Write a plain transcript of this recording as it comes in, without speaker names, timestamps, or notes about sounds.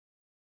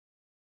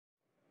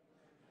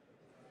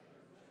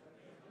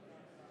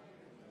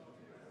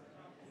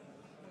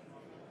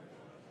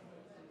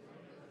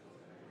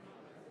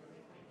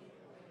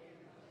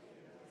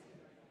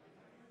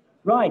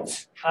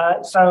Right.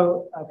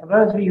 For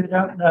those of you who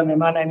don't know me,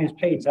 my name is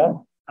Peter,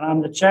 and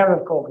I'm the chair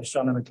of Cork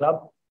Astronomy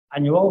Club,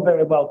 and you're all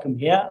very welcome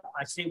here.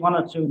 I see one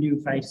or two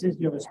new faces.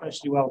 You're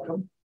especially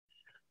welcome.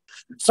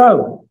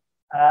 So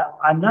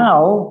I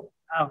now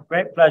have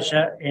great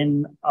pleasure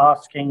in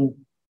asking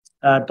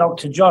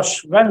Dr.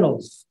 Josh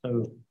Reynolds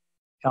to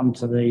come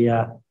to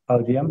the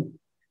podium.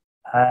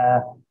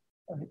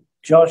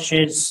 Josh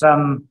is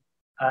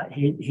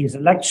he's a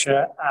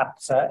lecturer at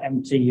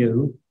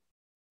MTU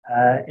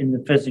in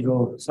the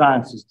Physical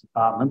Sciences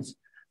Department,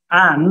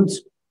 and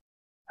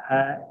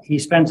he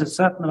spent a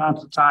certain amount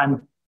of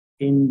time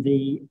in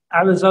the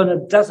Arizona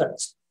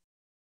desert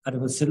at a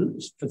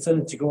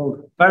facility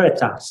called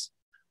VERITAS,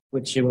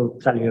 which he will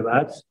tell you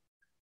about.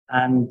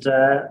 And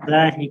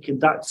there he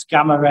conducts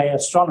gamma ray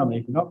astronomy.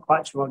 If you're not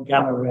quite sure what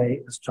gamma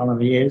ray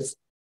astronomy is,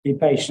 be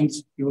patient,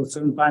 you will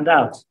soon find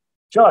out.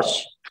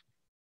 Josh.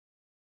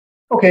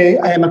 Okay,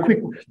 a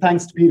quick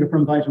thanks to Peter for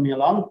inviting me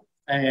along.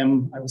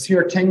 I was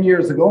here 10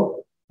 years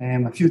ago.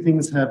 A few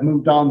things have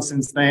moved on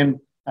since then.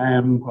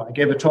 I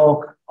gave a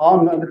talk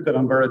on a little bit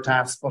on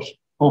VERITAS, but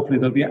hopefully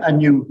there'll be a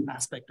new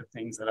aspect of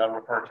things that I'll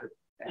refer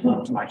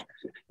to tonight.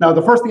 Now,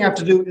 the first thing I have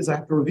to do is I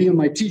have to reveal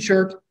my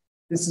T-shirt.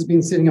 This has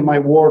been sitting in my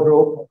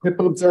wardrobe.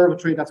 Whipple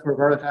Observatory, that's where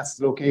VERITAS is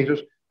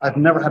located. I've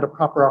never had a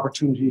proper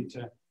opportunity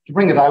to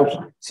bring it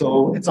out,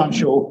 so it's on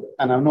show,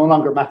 and I'm no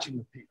longer matching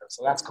with Peter,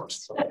 so that's good.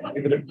 So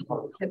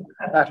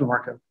that'll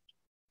work out.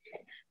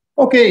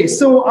 Okay,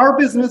 so our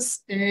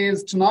business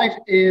tonight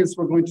is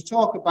we're going to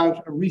talk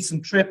about a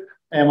recent trip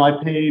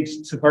I paid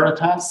to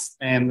VERITAS,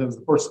 and that was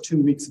the first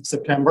 2 weeks of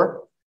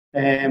September.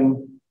 Let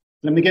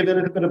me give you a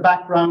little bit of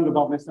background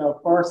about myself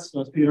first.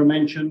 So as Peter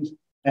mentioned,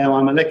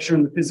 I'm a lecturer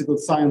in the Physical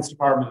Science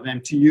Department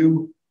at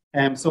MTU.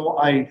 So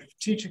I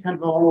teach kind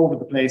of all over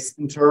the place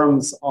in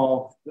terms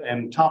of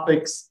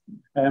topics.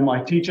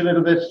 I teach a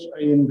little bit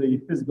in the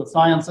physical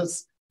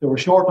sciences. They were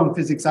short on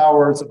physics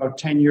hours about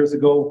 10 years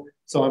ago.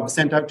 So I was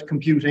sent out to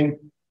computing,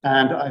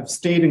 and I've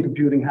stayed in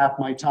computing half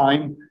my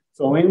time.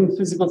 So in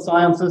physical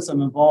sciences,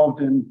 I'm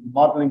involved in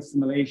modeling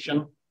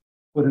simulation,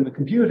 but in the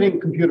computing,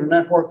 computer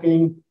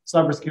networking,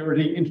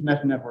 cybersecurity,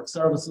 internet and network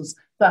services,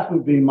 that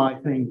would be my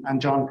thing.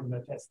 And John can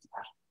attest to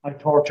that. I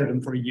tortured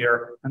him for a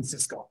year and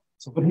Cisco.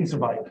 So, but he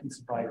survived,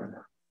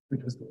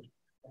 which was good.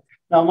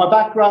 Now, my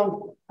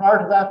background prior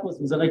to that was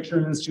a lecturer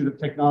in the Institute of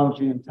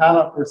Technology in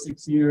Tallaght for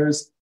 6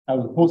 years. I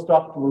was a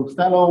Post-Doctoral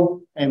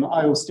Fellow in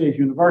Iowa State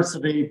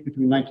University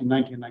between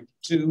 1990 and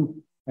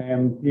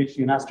 92, PhD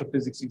in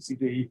Astrophysics,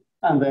 UCD,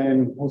 and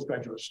then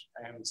postgraduate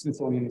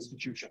Smithsonian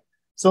Institution.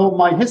 So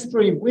my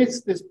history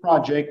with this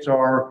project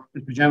or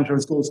the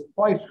progenitors goes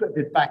quite a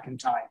bit back in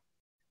time.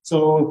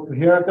 So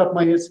here I've got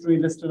my history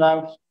listed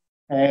out.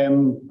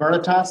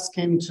 VERITAS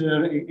came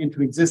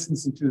into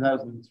existence in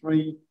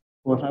 2003,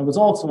 but I was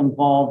also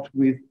involved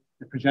with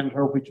the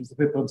progenitor, which was the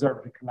Whipple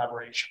Observatory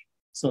collaboration.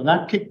 So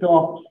that kicked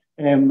off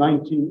in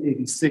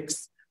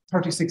 1986,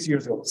 36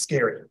 years ago.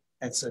 Scary.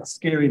 It's a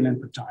scary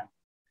length of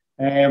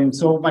time.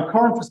 So my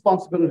current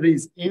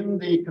responsibilities in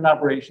the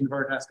collaboration, the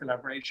VERITAS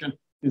collaboration,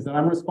 is that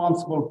I'm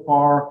responsible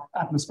for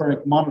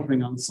atmospheric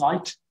monitoring on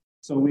site.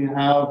 So we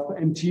have,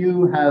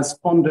 MTU has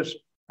funded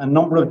a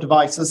number of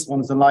devices. One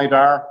is a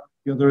LiDAR,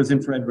 the other is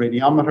infrared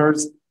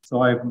radiometers.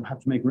 So I have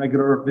to make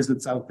regular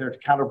visits out there to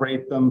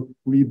calibrate them,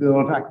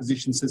 rebuild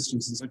acquisition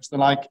systems and such the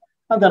like.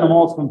 And then I'm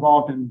also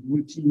involved in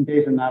routine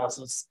data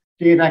analysis,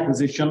 data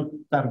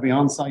acquisition, that'll be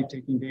on site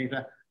taking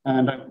data.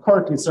 And I'm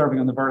currently serving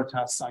on the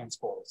VERITAS Science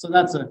Board. So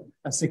that's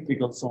a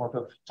cyclical sort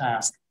of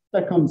task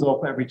that comes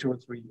up every 2 or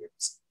 3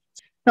 years.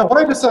 Now, what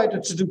I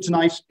decided to do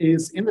tonight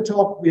is in the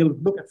talk, we'll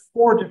look at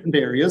 4 different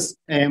areas.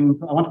 I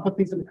want to put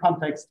these into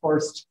context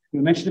first.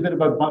 We'll mention a bit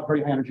about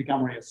very high energy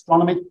gamma ray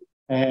astronomy.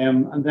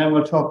 And then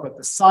we'll talk about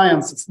the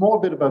science, a small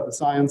bit about the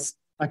science.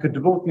 I could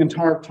devote the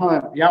entire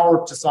time, the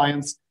hour to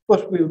science,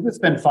 but we'll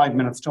spend 5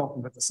 minutes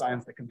talking about the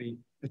science that can be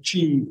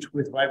achieved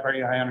with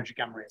very high energy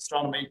gamma ray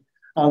astronomy.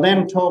 I'll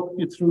then talk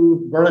you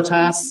through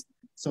VERITAS.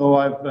 So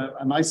I've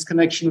a nice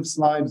connection of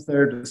slides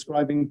there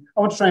describing,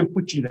 I want to try and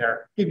put you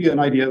there, give you an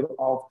idea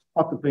of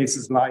what the place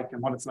is like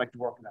and what it's like to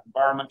work in that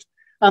environment.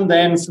 And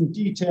then some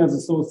details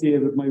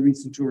associated with my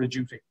recent tour of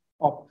duty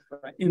up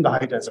in the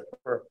high desert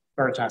where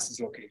VERITAS is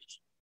located.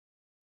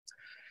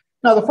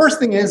 Now, the first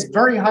thing is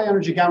very high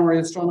energy gamma ray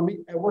astronomy.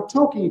 We're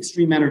talking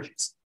extreme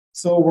energies.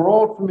 So we're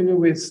all familiar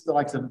with the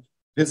likes of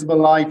visible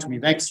light, we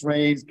have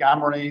X-rays,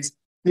 gamma rays.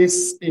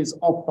 This is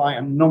up by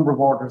a number of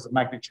orders of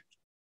magnitude.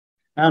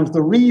 And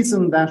the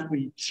reason that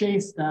we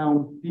chase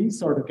down these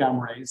sort of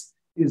gamma rays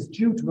is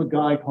due to a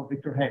guy called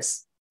Victor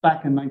Hess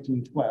back in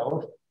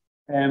 1912.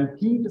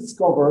 He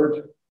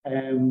discovered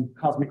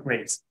cosmic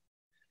rays.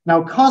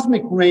 Now,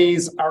 cosmic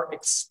rays are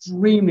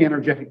extremely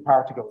energetic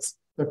particles.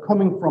 They're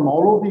coming from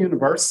all over the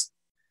universe.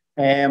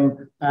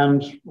 And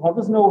what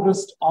was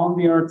noticed on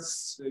the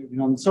Earth's,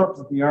 on the surface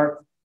of the Earth,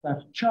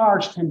 that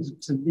charge tends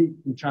to leak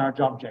from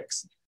charged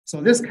objects. So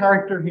this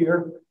character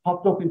here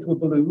popped up into a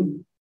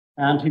balloon,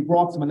 and he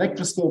brought some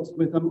electroscopes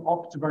with him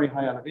up to very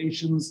high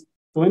elevations.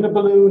 So in the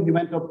balloon, he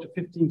went up to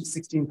 15 to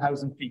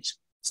 16,000 feet.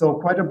 So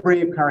quite a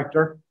brave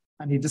character.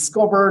 And he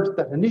discovered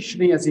that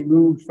initially, as he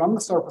moved from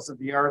the surface of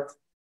the Earth,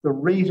 the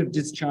rate of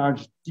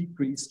discharge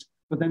decreased,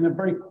 but then it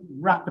very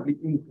rapidly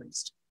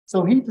increased.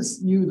 So he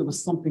just knew there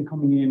was something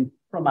coming in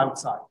from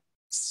outside.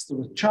 So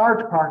there were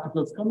charged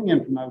particles coming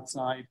in from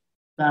outside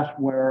that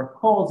were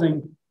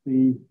causing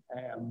the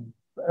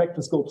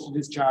electroscopes to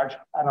discharge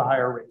at a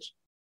higher rate.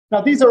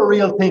 Now, these are a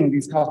real thing,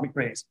 these cosmic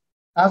rays.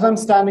 As I'm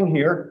standing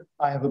here,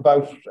 I have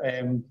about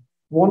 1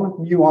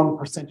 muon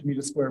per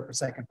centimeter squared per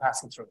second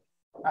passing through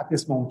at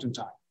this moment in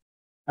time.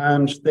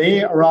 And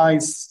they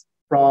arise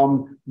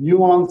from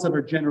muons that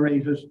are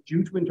generated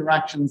due to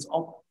interactions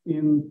up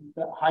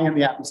high in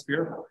the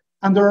atmosphere.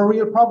 And they're a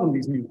real problem,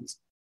 these muons,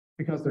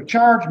 because they're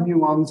charged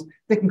muons,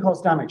 they can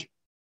cause damage.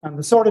 And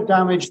the sort of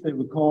damage they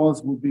would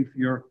cause would be for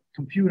your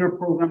computer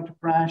program to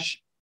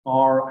crash,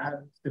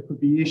 or there could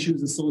be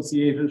issues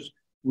associated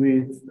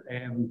with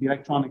the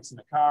electronics in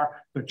a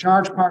car. They're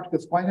charged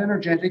particles, quite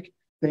energetic.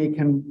 They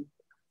can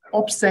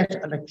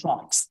upset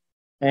electronics.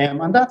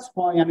 And that's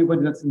why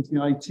anybody that's into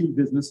the IT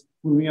business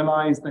will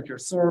realize that your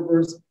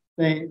servers,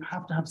 they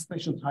have to have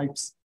special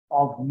types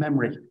of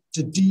memory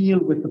to deal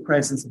with the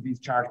presence of these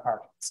charged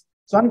particles.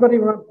 So anybody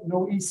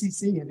know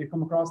ECC? Have you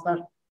come across that?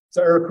 It's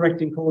error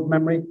correcting code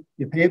memory.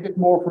 You pay a bit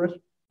more for it.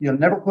 You'll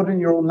never put it in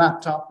your own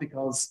laptop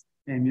because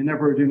you're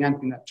never doing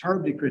anything that's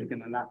terribly critical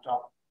in a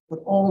laptop. But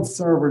all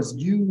servers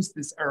use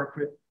this error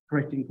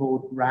correcting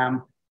code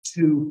RAM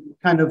to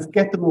kind of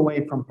get them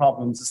away from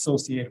problems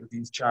associated with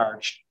these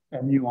charged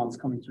muons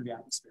coming through the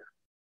atmosphere.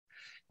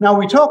 Now,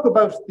 we talk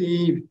about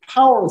the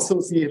power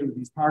associated with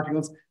these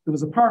particles. There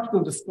was a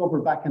particle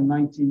discovered back in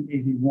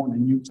 1981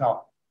 in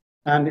Utah,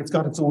 and it's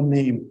got its own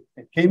name.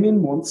 It came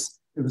in once.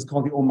 It was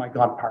called the Oh My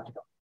God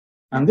particle.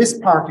 And this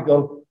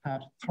particle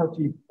had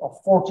 30 or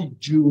 40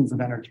 joules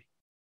of energy.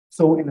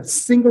 So in a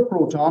single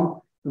proton,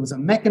 there was a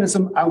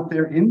mechanism out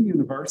there in the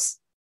universe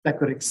that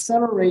could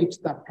accelerate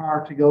that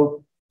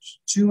particle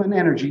to an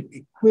energy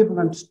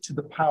equivalent to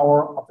the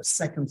power of a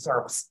second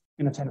service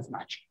in a tennis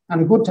match.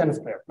 And a good tennis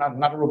player,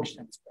 not a rubbish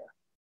tennis player.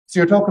 So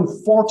you're talking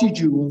 40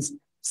 joules,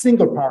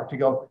 single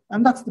particle,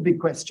 and that's the big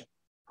question.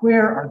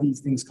 Where are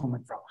these things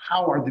coming from?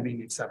 How are they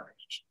being accelerated?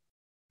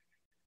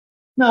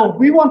 Now,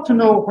 we want to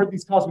know where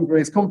these cosmic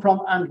rays come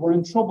from, and we're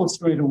in trouble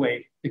straight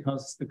away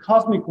because the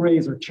cosmic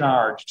rays are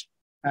charged.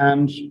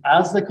 And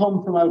as they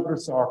come from outer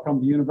or from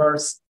the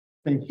universe,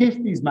 they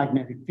hit these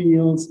magnetic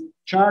fields,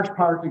 charged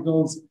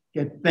particles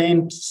get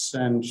bent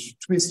and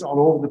twist all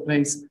over the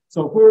place.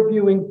 So if we're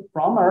viewing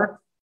from Earth,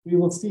 we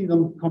will see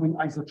them coming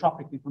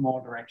isotropically from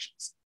all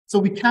directions. So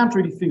we can't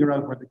really figure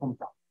out where they come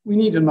from. We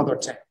need another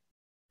tell.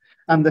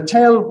 And the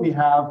tell we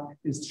have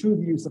is through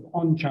the use of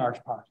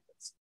uncharged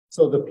particles.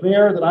 So the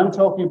player that I'm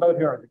talking about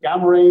here are the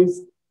gamma rays.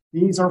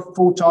 These are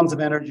photons of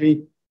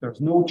energy.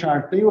 There's no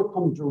charge. They will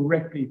come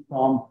directly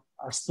from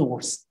our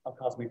source of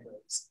cosmic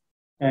rays.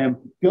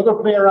 The other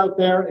player out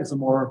there is a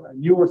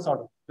newer sort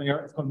of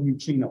player. It's called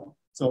neutrino.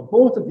 So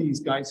both of these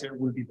guys here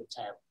will be the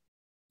tell.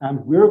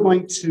 And we're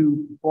going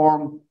to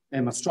perform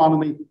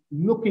astronomy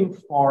looking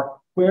for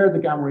where the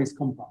gamma rays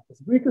come from.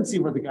 Because if we can see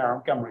where the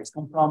gamma rays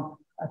come from,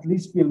 at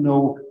least we'll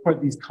know where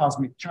these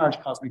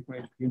charged cosmic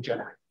rays are being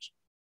generated.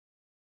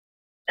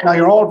 Now,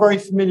 you're all very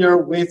familiar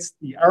with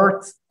the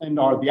Earth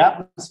or the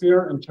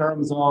atmosphere in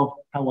terms of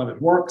how well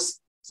it works.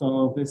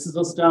 So this is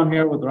us down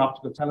here with our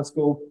optical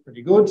telescope,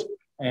 pretty good.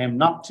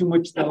 Not too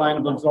much the line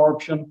of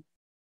absorption.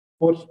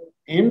 But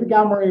in the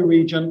gamma ray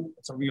region,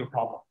 it's a real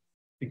problem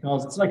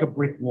because it's like a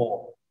brick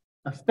wall.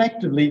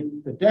 Effectively,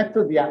 the depth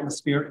of the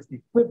atmosphere is the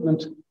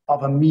equivalent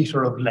of a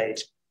meter of lead.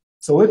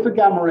 So if a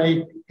gamma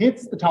ray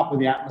hits the top of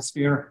the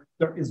atmosphere,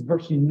 there is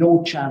virtually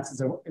no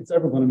chance it's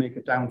ever going to make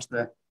it down to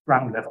the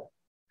ground level.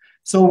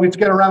 So we have to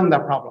get around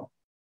that problem.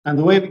 And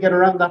the way we get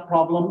around that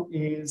problem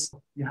is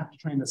you have to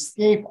try and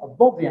escape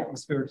above the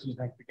atmosphere to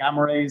detect the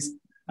gamma rays.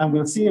 And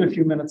we'll see in a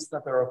few minutes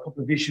that there are a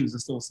couple of issues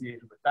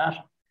associated with that.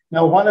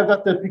 Now, while I've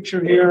got the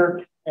picture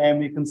here,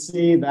 you can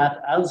see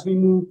that as we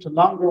move to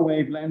longer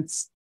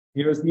wavelengths,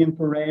 here's the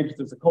infrared.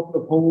 There's a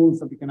couple of holes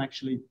that we can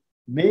actually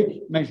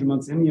make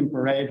measurements in the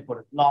infrared, but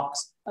it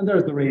blocks. And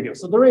there's the radio.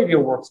 So the radio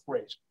works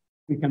great.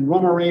 We can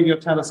run our radio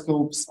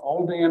telescopes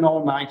all day and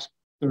all night.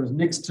 There's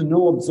next to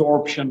no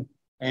absorption,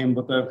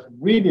 but the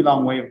really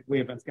long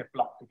wavelengths get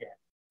blocked again.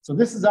 So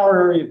this is our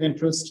area of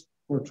interest.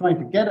 We're trying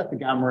to get at the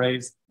gamma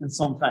rays in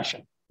some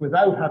fashion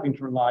without having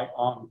to rely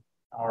on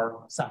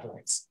our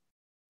satellites.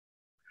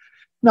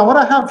 Now, what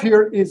I have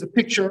here is a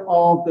picture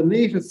of the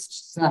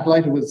latest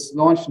satellite. It was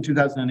launched in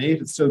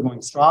 2008. It's still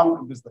going strong.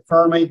 It was the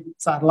Fermi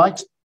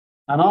satellite.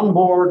 And on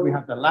board, we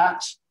have the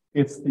LAT.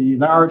 It's the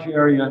Large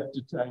Area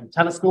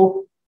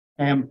Telescope.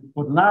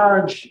 But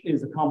large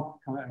is a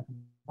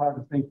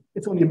comparative thing.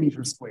 It's only a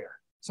meter square.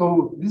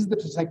 So this is the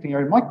detecting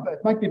area.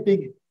 It might be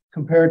big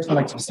compared to the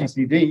likes of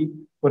CCD,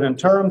 but in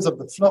terms of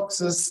the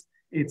fluxes,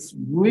 it's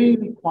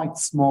really quite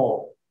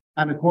small.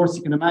 And of course,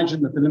 you can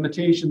imagine that the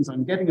limitations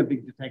on getting a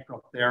big detector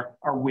up there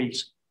are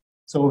weight.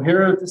 So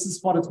here, this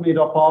is what it's made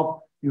up of.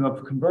 You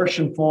have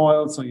conversion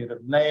foils, so you have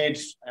lead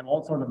and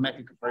all sorts of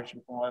metal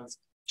conversion foils.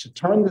 to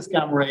turn this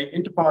gamma ray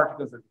into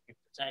particles that we can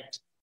detect,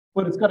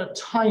 but it's got a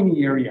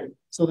tiny area.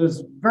 So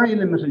there's very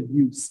limited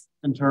use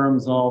in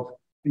terms of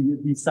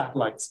these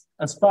satellites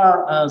as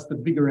far as the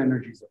bigger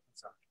energies are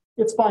concerned.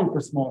 It's fine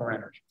for smaller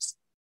energies.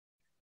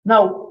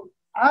 Now,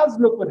 as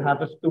luck would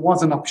have it, there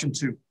was an option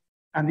 2.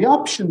 And the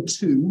option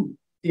 2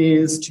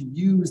 is to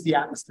use the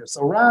atmosphere.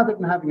 So rather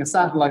than having a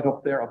satellite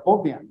up there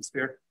above the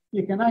atmosphere,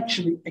 you can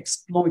actually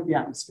exploit the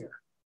atmosphere.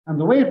 And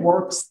the way it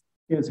works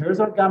is here's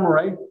our gamma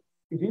ray.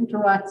 It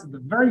interacts at the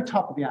very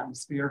top of the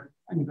atmosphere,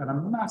 and you've got a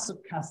massive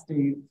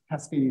cascade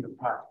of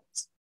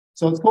particles.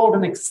 So it's called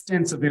an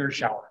extensive air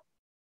shower.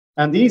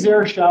 And these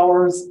air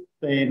showers,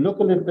 they look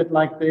a little bit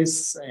like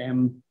this.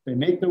 They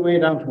make their way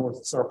down towards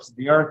the surface of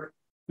the Earth.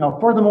 Now,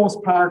 for the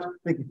most part,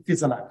 they can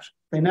fizzle out.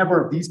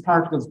 These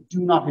particles do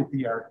not hit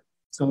the Earth.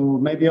 So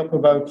maybe up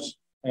about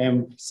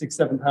 6,000,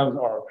 7,000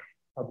 or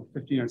probably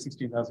 15,000 or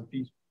 16,000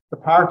 feet, the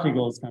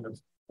particles kind of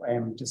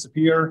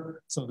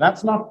disappear. So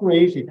that's not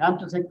great. You can't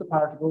detect the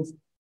particles,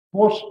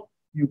 but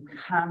you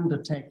can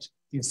detect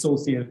the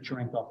associated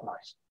strength of light.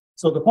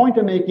 So the point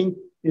I'm making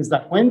is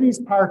that when these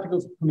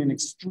particles come in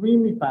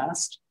extremely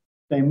fast,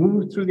 they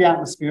move through the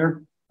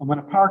atmosphere. And when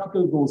a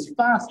particle goes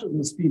faster than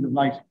the speed of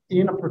light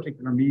in a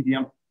particular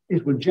medium,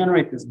 it will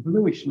generate this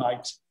bluish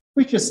light,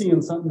 which you see in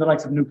the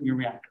likes of nuclear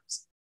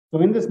reactors. So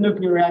in this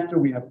nuclear reactor,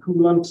 we have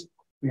coolant,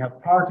 we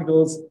have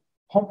particles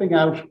pumping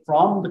out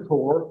from the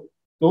core.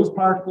 Those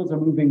particles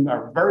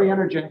are very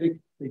energetic.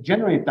 They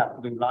generate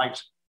that blue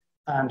light,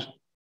 and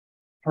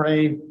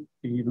hooray,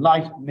 the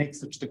light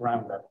makes it to the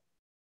ground level.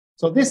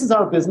 So this is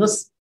our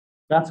business.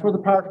 That's where the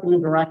particle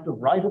interactive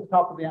right at the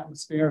top of the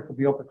atmosphere. It could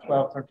be up at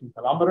 12, 13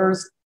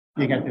 kilometers.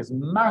 You get this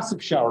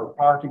massive shower of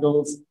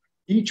particles.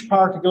 Each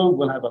particle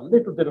will have a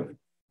little bit of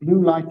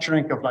blue light,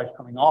 chunk of light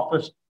coming off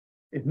it.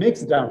 It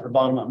makes it down to the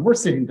bottom, and we're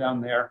sitting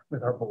down there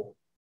with our bowl.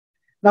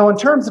 Now, in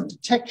terms of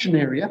detection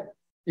area,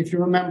 if you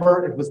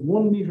remember, it was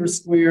 1 meter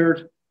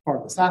squared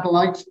for the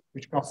satellite,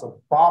 which costs a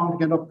bomb to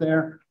get up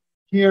there.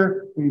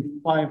 Here, we've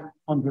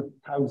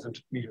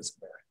 500,000 meters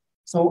squared.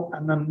 So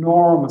an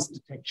enormous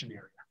detection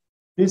area.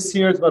 This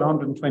here is about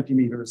 120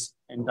 meters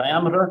in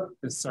diameter,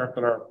 this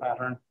circular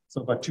pattern,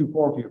 so about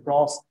 240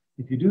 across.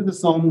 If you do the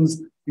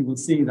sums, you will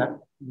see that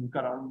you've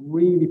got a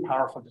really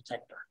powerful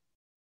detector.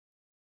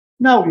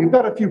 Now, you've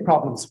got a few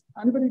problems.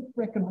 Anybody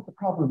reckon what the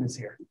problem is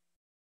here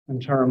in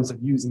terms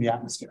of using the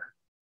atmosphere?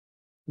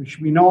 Which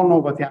we all know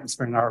about the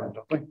atmosphere in Ireland,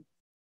 don't we?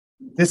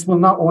 This will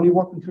not only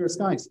work in clear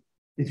skies.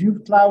 If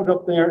you've cloud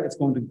up there, it's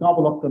going to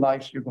gobble up the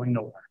light, you're going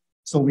nowhere.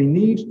 So we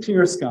need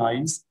clear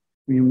skies.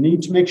 We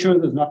need to make sure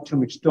there's not too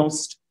much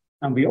dust.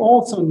 And we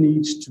also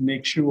need to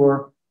make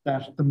sure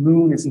that the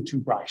moon isn't too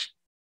bright.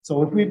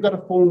 So if we've got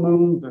a full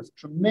moon, there's a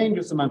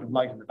tremendous amount of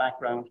light in the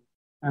background,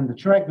 and the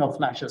Cherenkov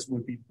flashes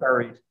will be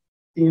buried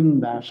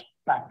in that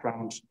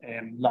background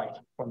light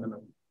from the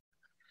moon.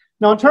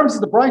 Now, in terms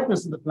of the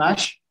brightness of the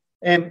flash,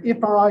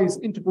 if our eyes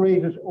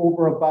integrated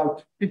over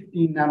about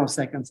 15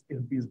 nanoseconds,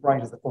 it'll be as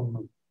bright as the full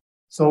moon.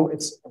 So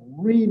it's a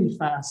really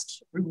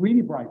fast,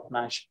 really bright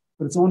flash,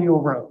 but it's only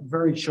over a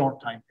very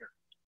short time period.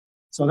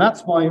 So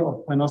that's why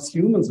when us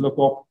humans look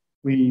up,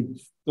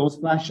 those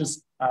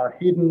flashes are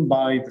hidden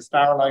by the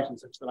starlight and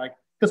such like,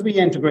 because we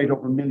integrate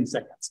over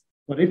milliseconds.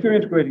 But if you're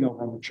integrating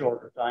over a much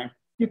shorter time,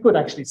 you could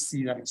actually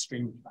see that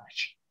extreme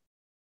flash.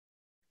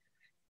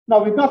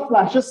 Now we've got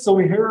flashes, so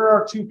here are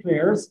our two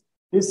players.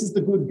 This is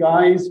the good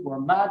guys. We're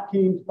mad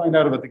keen to find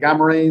out about the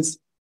gamma rays.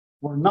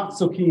 We're not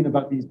so keen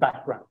about these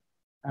background.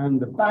 And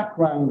the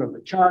background of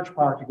the charged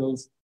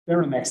particles,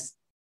 they're a mess.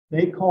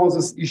 They cause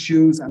us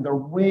issues, and they're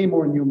way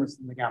more numerous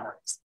than the gamma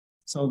rays.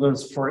 So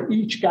for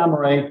each gamma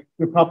ray,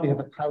 we probably have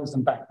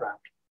 1,000 background.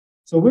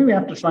 So we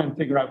have to try and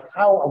figure out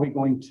how are we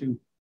going to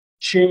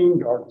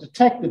change or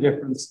detect the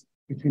difference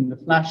between the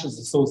flashes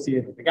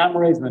associated with the gamma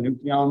rays and the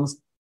nucleons.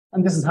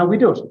 And this is how we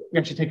do it. We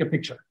actually take a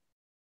picture.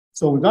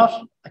 So we've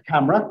got a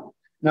camera.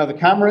 Now the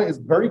camera is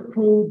very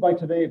crude by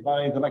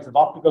the likes of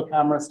optical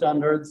camera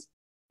standards.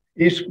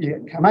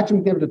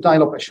 Imagine being able to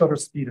dial up a shutter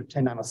speed of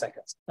 10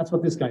 nanoseconds. That's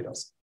what this guy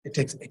does. It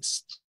takes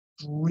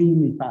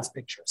extremely fast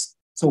pictures.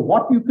 So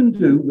what you can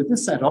do with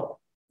this setup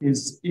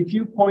is if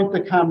you point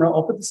the camera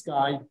up at the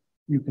sky,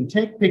 you can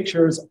take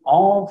pictures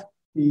of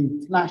the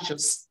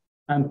flashes,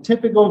 and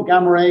typical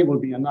gamma ray will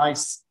be a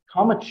nice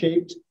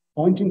comet-shaped,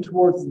 pointing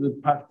towards the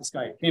part of the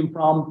sky it came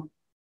from.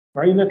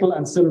 Very little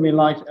ancillary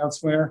light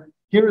elsewhere.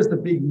 Here is the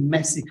big,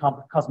 messy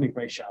cosmic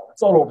ray shower.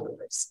 It's all over the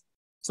place.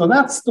 So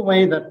that's the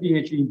way that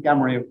VHE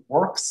gamma ray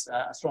works,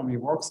 astronomy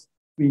works.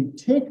 We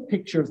take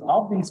pictures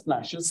of these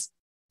flashes,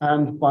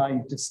 and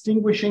by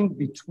distinguishing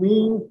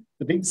between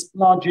the big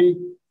splodgy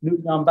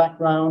nucleon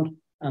background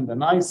and the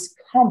nice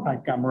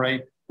compact gamma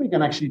ray, we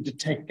can actually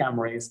detect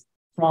gamma rays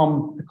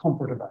from the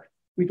comfort of Earth.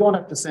 We don't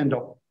have to send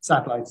up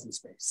satellites in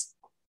space.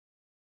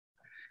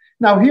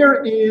 Now,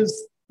 here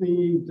is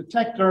the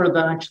detector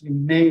that actually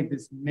made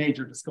this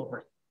major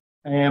discovery.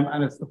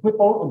 And it's the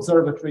Whipple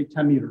Observatory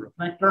 10-meter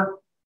reflector.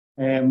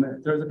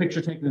 There's a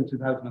picture taken in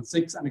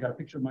 2006, and I got a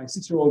picture of my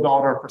 6-year-old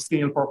daughter for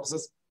scale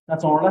purposes.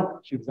 That's Orla.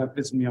 She was out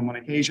visiting me on one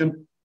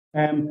occasion.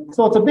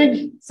 So it's a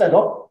big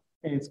setup.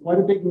 It's quite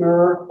a big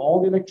mirror.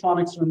 All the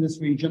electronics are in this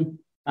region.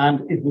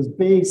 And it was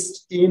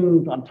based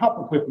on top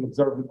of Whipple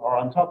Observatory, or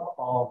on top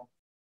of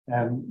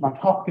Mount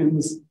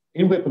Hopkins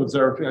in Whipple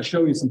Observatory. I'll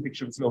show you some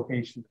pictures of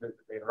location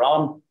later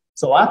on.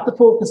 So at the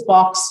focus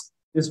box,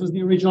 this was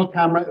the original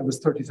camera. It was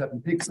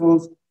 37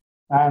 pixels.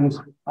 And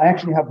I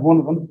actually have one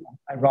of them.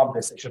 I robbed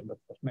this, I shouldn't have,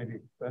 but maybe.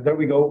 There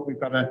we go. We've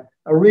got an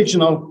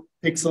original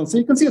pixel. So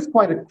you can see it's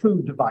quite a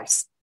crude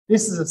device.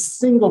 This is a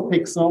single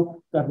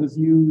pixel that was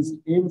used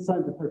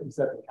inside the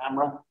 37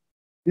 camera.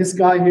 This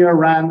guy here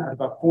ran at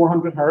about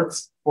 400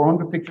 hertz,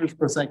 400 pictures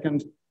per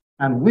second.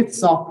 And with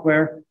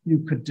software, you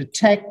could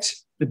detect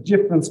the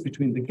difference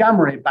between the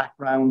gamma ray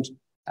background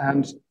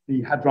and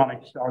the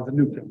hadronic or the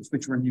nucleons,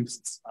 which were a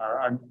nuisance,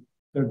 or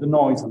the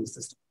noise on the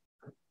system.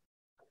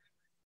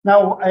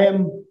 Now,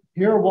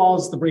 here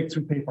was the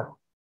breakthrough paper.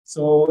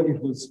 So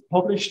it was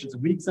published as a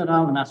week's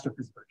out in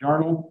Astrophysics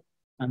Journal.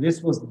 And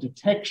this was the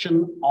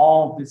detection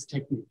of this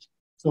technique.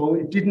 So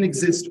it didn't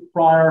exist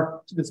prior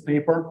to this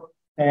paper.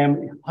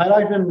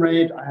 Highlighted in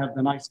red, I have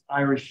the nice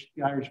Irish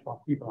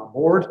people on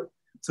board.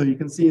 So you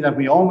can see that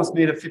we almost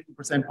made a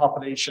 50%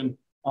 population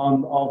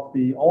of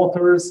the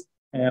authors.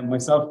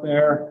 Myself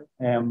there,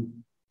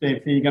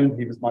 Dave Fegan,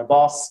 he was my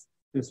boss.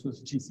 This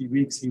was TC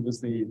Weeks, he was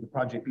the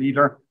project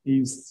leader.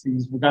 He's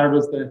regarded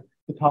as the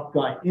top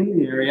guy in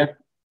the area.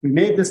 We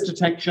made this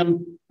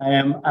detection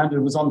and it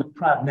was on the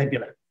Crab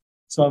Nebula.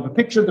 So I have a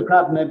picture of the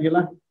Crab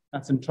Nebula,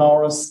 that's in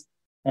Taurus.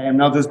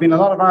 Now there's been a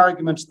lot of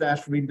argument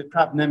that really the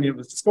Crab Nebula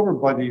was discovered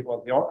by the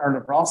Earl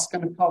of Ross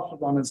kind of caught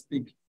it on his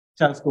big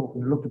telescope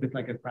and it looked a bit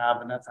like a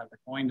crab and that's how they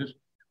coined it.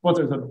 But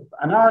there's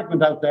an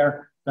argument out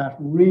there that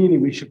really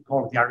we should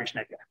call it the Irish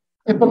Nebula.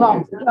 It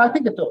belongs, I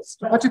think it does.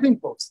 What do you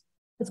think, folks?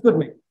 It's good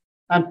me.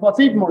 And what's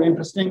even more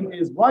interesting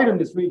is right in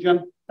this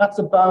region, that's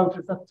about,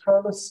 is that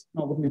Thurles?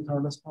 No, it wouldn't be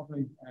Thurles,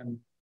 probably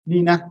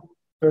Nina.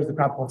 There's the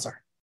crab pulsar.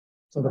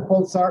 So the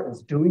pulsar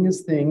is doing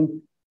its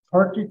thing.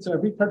 So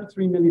every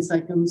 33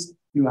 milliseconds,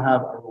 you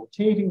have a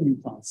rotating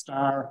neutron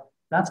star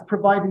that's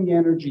providing the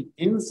energy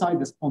inside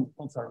this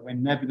pulsar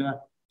wind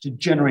nebula to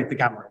generate the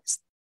gamma rays.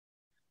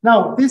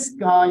 Now, this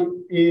guy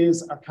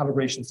is our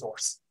calibration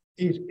source.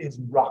 It is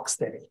rock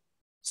steady.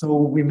 So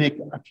we make,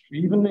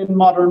 even in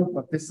modern,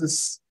 but this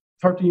is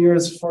 30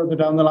 years further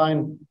down the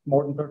line,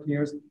 more than 30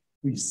 years,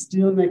 we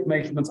still make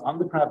measurements on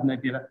the Crab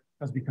Nebula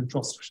because we can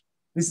trust it.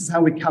 This is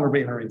how we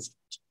calibrate our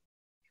instrument.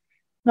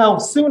 Now,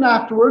 soon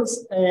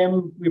afterwards,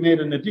 we made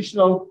an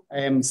additional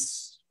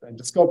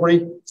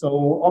discovery.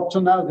 So up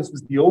till now, this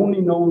was the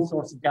only known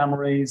source of gamma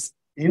rays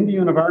in the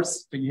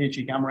universe, the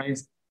EHE gamma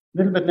rays. A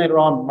little bit later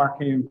on,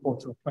 Marcarian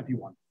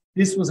 421.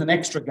 This was an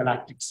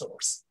extragalactic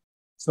source.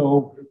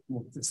 So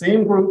the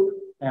same group,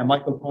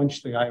 Michael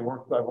Punch, the guy I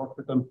work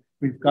with them,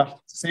 we've got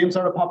the same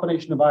sort of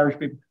population of Irish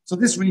people. So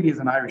this really is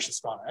an Irish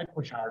astronomy. I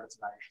push hard, it's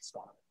an Irish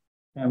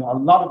astronomy. A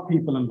lot of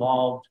people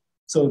involved.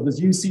 So it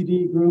was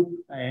UCD group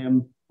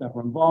that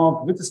were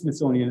involved with the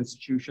Smithsonian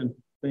Institution.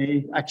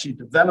 They actually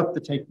developed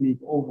the technique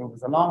over. It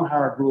was a long,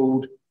 hard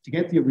road to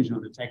get the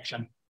original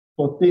detection.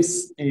 But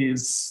this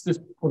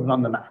put it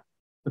on the map.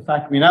 The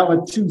fact we now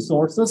have two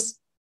sources.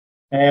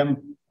 And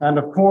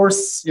of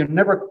course, you're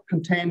never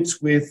content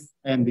with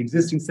the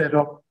existing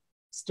setup.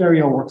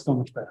 Stereo works so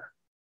much better.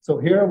 So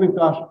here we've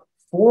got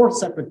 4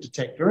 separate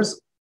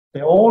detectors.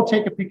 They all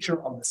take a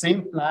picture of the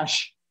same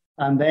flash.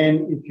 And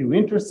then if you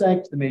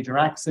intersect the major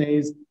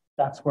axes,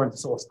 that's where the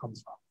source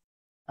comes from.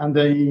 And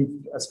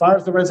as far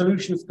as the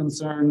resolution is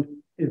concerned,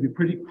 it'll be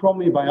pretty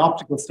crummy by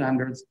optical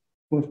standards,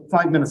 but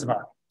 5 minutes of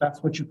arc.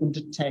 That's what you can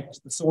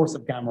detect the source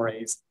of gamma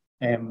rays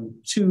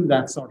to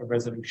that sort of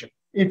resolution,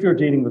 if you're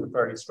dealing with a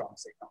very strong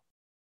signal.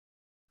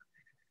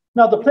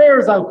 Now, the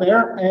players out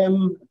there,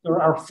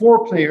 there are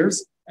 4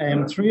 players,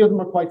 3 of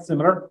them are quite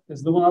similar. This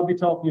is the one I'll be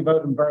talking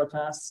about in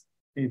VERITAS.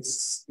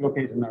 It's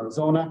located in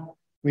Arizona.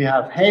 We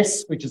have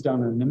HES, which is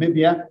down in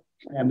Namibia,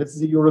 and this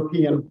is a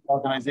European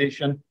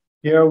organization.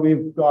 Here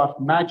we've got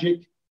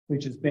MAGIC,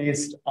 which is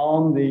based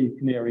on the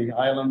Canary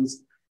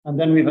Islands. And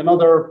then we have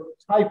another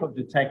type of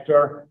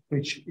detector,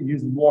 which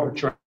uses water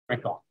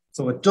Cherenkov.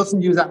 So it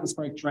doesn't use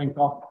atmospheric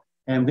Cherenkov.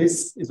 And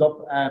this is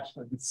up at,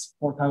 it's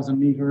 4,000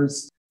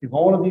 meters. If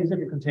all of these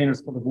little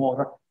containers full of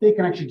water, they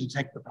can actually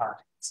detect the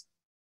particles.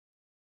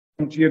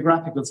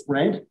 Geographical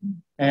spread.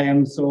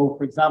 So,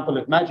 for example,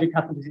 if MAGIC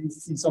happens to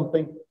see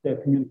something, they'll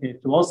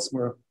communicate to us.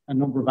 We're a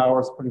number of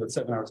hours, probably about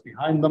 7 hours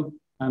behind them.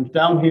 And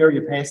down here,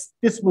 you pass,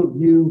 this will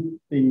view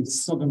the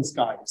southern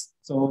skies.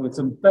 So it's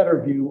a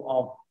better view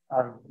of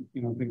our,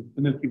 the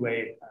Milky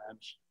Way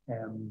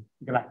and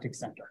galactic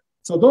center.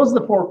 So those are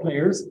the 4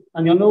 players.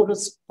 And you'll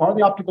notice for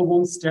the optical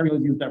ones, stereo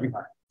is used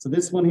everywhere. So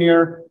this one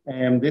here,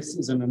 this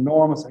is an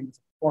enormous, I think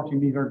it's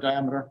 40-meter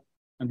diameter.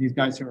 And these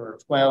guys here are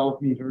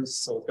 12 meters.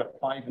 So it's got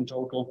 5 in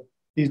total.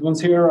 These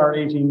ones here are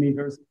 18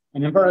 meters.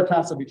 And in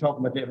VERITAS, I'll be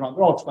talking about later on,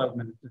 they're all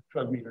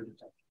 12-meter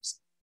detectors.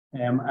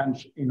 And,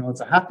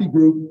 it's a happy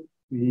group.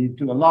 We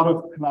do a lot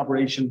of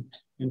collaboration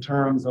in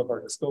terms of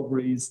our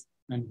discoveries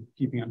and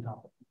keeping on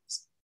top of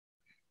things.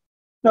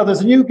 Now,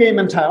 there's a new game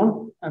in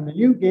town, and the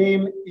new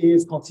game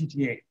is called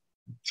CTA,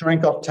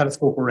 Cherenkov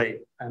Telescope Array.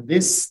 And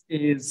this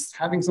is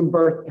having some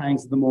birth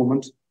pangs at the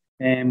moment.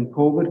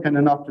 COVID kind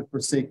of knocked it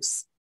for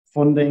six.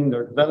 Funding,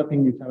 they're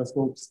developing new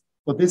telescopes.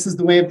 But this is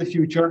the way of the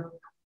future.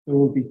 There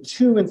will be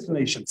two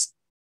installations.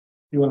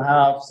 You will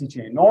have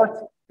CTA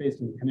North, based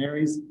in the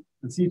Canaries,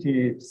 and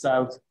CTA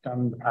South down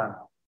in the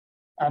Paramount.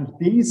 And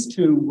these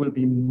two will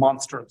be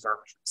monster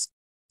observatories.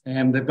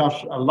 They've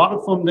got a lot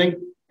of funding.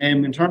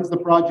 In terms of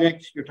the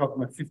project, you're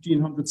talking about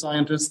 1,500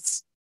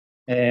 scientists.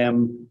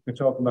 We're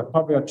talking about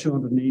probably about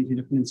 280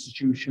 different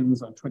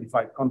institutions on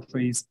 25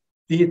 countries.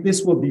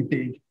 This will be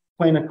big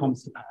when it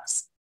comes to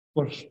pass.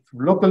 But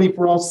luckily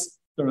for us,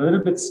 they're a little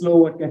bit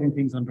slow at getting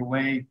things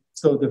underway.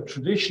 So the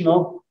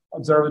traditional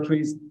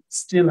observatories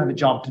still have a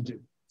job to do.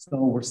 So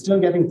we're still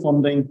getting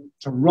funding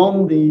to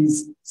run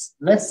these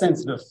less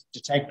sensitive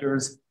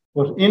detectors.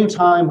 But in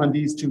time, when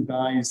these two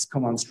guys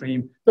come on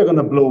stream, they're going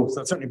to blow,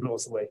 so certainly blow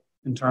us away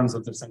in terms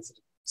of their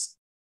sensitivities.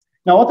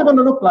 Now, what they're going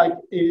to look like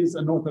is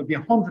there'll be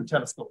 100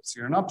 telescopes.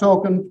 You're not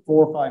talking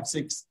 4, 5,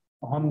 6,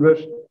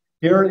 100.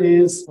 Here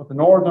is what the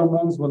northern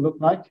ones will look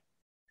like.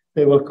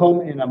 They will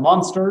come in a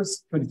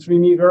Munsters, 23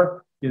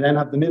 meter. You then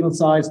have the middle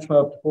size,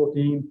 12 to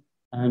 14.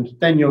 And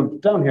then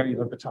down here, you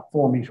have the top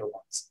 4 meter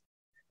ones.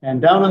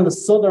 And down in the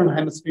southern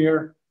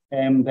hemisphere,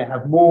 they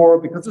have more,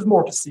 because there's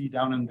more to see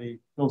down in the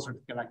closer to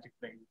the galactic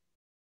plane.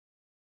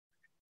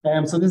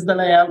 So this is the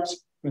layout.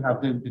 We'll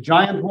have the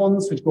giant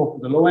ones, which go for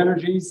the low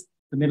energies.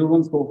 The middle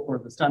ones go for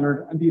the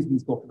standard, and these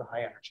ones go for the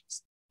high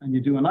energies. And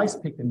you do a nice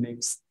pick and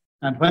mix.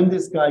 And when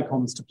this guy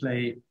comes to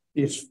play,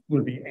 it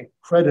will be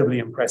incredibly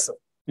impressive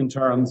in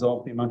terms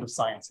of the amount of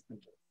science it can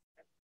do.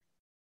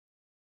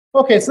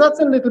 Okay, so that's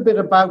a little bit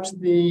about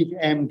the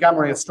gamma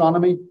ray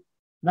astronomy.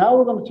 Now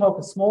we're going to talk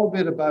a small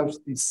bit about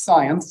the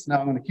science. Now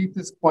I'm going to keep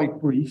this quite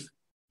brief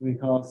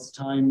because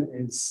time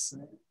is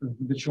a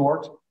bit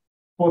short.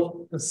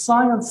 But the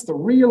science, the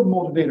real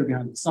motivator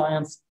behind the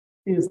science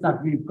is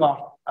that we've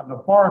got a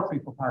laboratory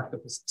for particle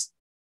physics.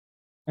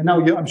 And now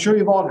I'm sure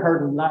you've all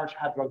heard of the Large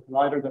Hadron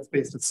Collider that's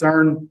based at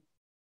CERN.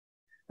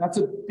 That's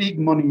a big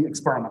money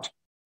experiment.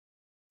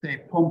 They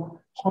pump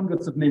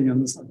hundreds of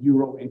millions of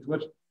euro into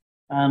it.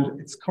 And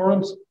its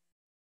current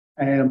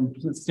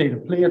state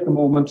of play at the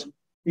moment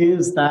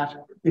is that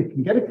it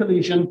can get a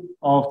collision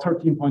of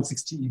 13.6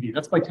 TeV.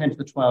 That's by 10 to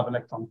the 12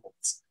 electron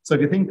volts. So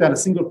if you think that a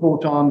single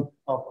photon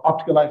of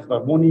optical light is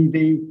about 1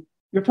 eV,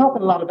 you're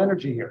talking a lot of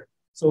energy here.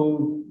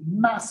 So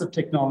massive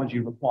technology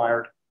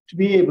required to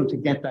be able to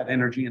get that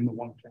energy in the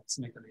one place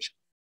in a collision.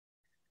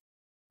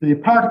 The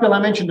particle I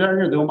mentioned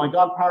earlier, the oh my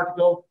God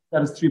particle,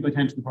 that is 3 by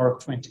 10 to the power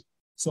of 20.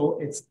 So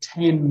it's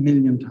 10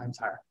 million times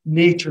higher.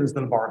 Nature is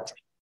the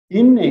laboratory.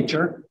 In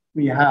nature,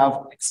 we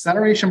have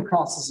acceleration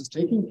processes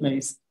taking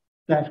place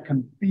that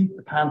can beat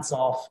the pants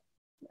off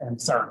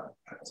CERN.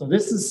 So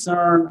this is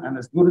CERN and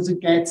as good as it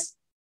gets.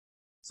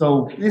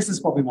 So this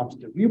is what we want to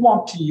do. We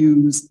want to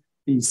use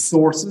these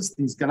sources,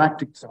 these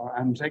galactic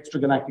and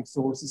extragalactic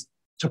sources,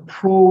 to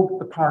probe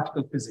the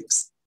particle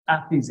physics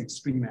at these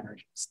extreme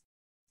energies.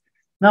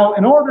 Now,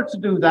 in order to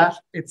do that,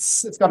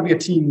 it's got to be a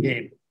team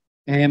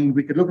game.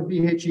 We could look at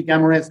VHE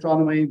gamma ray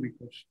astronomy, we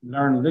could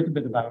learn a little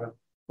bit about it,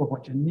 but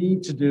what you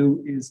need to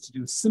do is to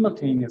do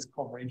simultaneous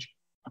coverage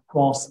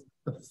across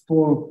the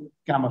full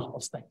gamut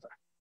of spectra.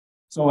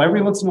 So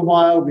every once in a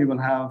while, we will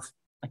have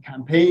a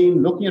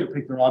campaign looking at a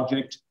particular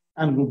object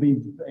and will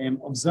be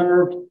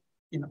observed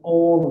in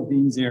all of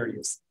these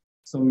areas.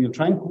 So we'll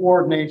try and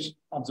coordinate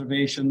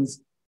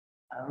observations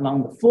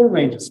along the full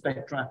range of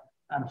spectra,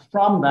 and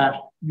from that,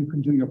 you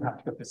can do your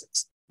particle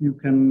physics. You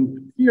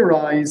can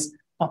theorize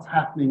what's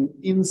happening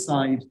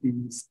inside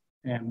these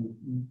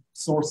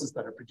sources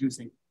that are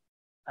producing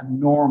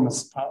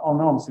enormously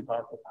powerful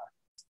particles.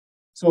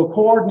 So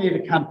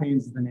coordinated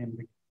campaigns is the name of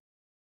it.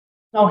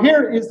 Now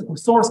here is the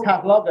source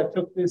catalog. I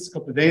took this a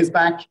couple of days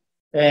back.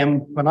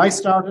 When I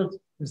started,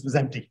 this was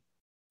empty.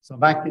 So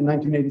back in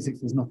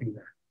 1986, there's nothing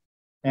there.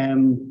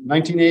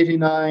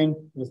 1989,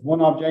 there was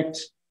one object.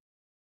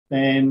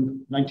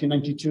 Then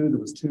 1992, there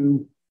was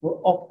 2.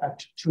 We're up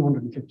at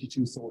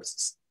 252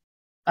 sources.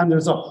 And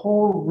there's a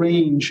whole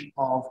range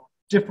of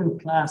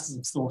different classes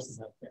of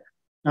sources out there.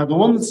 Now, the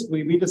ones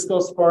we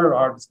discussed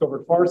are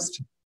discovered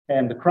first,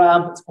 the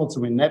crab, it's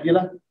pulsar wind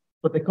nebula,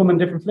 but they come in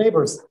different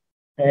flavors.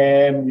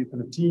 You can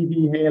have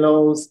TV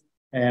halos,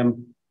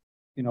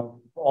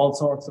 all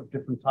sorts of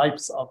different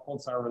types of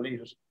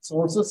pulsar-related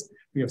sources.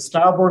 We have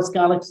starburst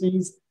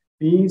galaxies.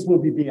 These will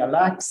be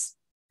BLX.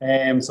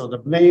 So the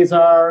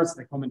blazars,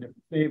 they come in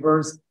different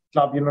flavors,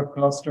 globular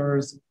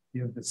clusters.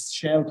 You have this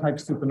shell-type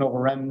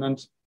supernova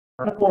remnant.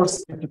 And of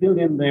course, you have to build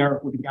in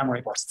there with the gamma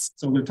ray bursts.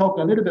 So we'll talk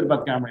a little bit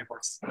about gamma ray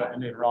bursts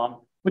later on.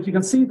 But you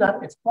can see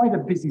that it's quite a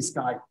busy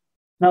sky.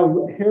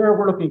 Now, here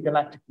we're looking at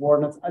galactic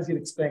coordinates. As you'd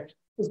expect,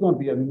 there's going to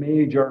be a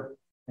major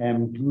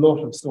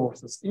glut of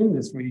sources in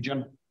this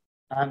region.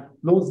 And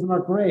loads of them are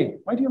gray.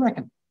 Why do you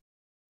reckon?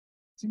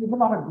 So you have a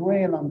lot of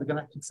gray along the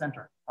galactic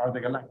center or the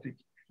galactic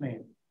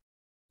plane.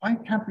 Why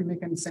can't we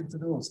make any sense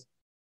of those?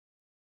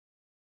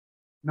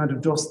 The amount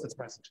of dust that's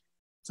present.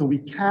 So we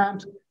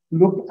can't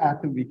look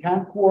at them, we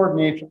can't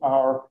coordinate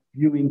our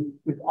viewing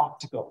with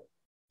optical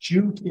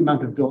due to the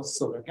amount of dust.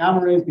 So the gamma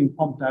rays being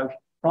pumped out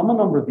from a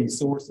number of these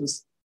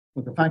sources,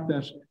 but the fact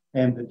that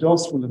the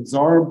dust will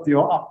absorb the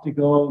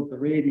optical, the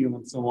radium,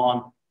 and so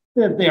on,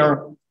 they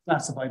are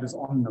classified as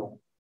unknown.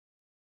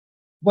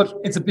 But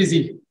it's a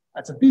busy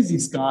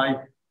sky,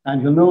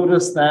 and you'll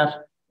notice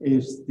that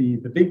is the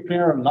big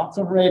player, lots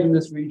of red in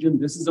this region.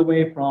 This is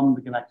away from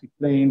the galactic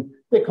plane.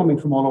 They're coming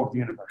from all over the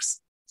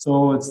universe.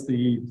 So it's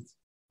the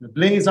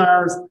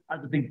blazars are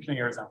the big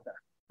players out there.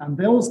 And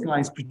those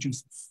guys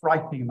produce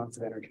frightening amounts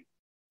of energy.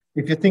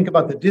 If you think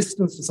about the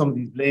distance to some of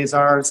these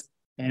blazars,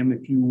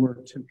 if you were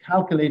to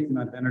calculate the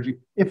amount of energy,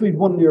 if we'd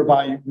one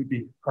nearby, we'd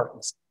be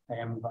curtains. I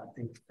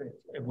think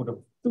there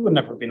would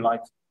never have been life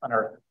on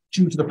Earth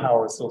due to the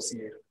power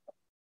associated.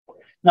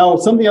 Now,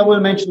 something I will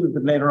mention a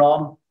bit later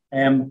on,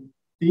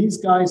 these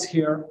guys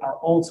here are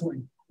also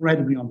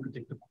incredibly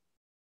unpredictable.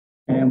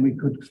 And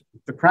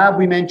the crab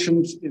we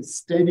mentioned is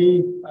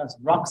steady, as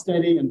rock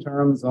steady in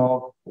terms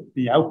of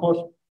the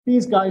output.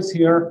 These guys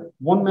here,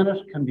 1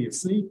 minute can be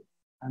asleep,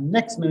 and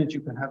next minute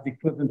you can have the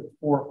equivalent of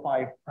 4 or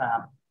 5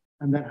 crab,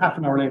 and then half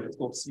an hour later it's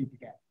go to sleep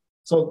again.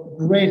 So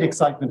great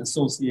excitement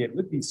associated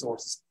with these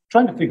sources,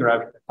 trying to figure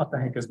out what the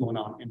heck is going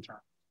on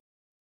internally.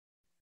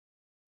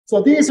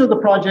 So these are the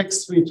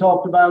projects we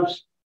talked about.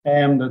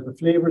 The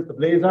flavors, the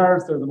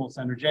blazars, they're the most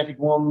energetic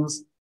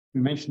ones. We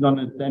mentioned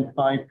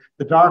unidentified.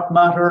 The dark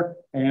matter,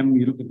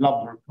 you look at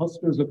globular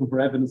clusters looking for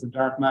evidence of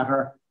dark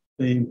matter.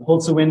 The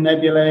pulsar-wind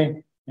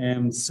nebulae,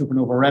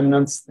 supernova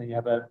remnants,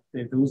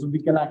 those would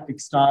be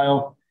galactic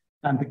style.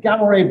 And the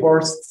gamma ray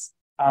bursts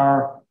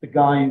are the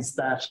guys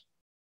that,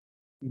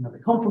 they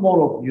come from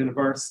all over the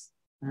universe,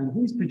 and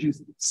these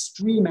produce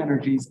extreme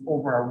energies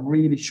over a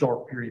really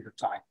short period of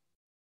time.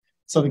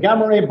 So the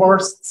gamma ray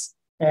bursts,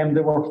 they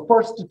were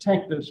first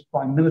detected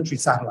by military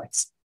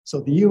satellites. So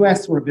the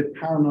US were a bit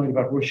paranoid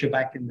about Russia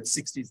back in the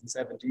 60s and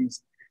 70s.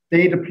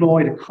 They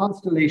deployed a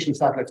constellation of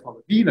satellites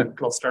called the Vela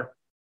cluster,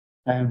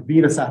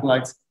 Vela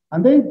satellites,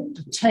 and they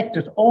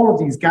detected all of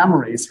these gamma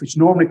rays, which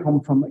normally come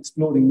from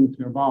exploding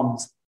nuclear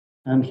bombs.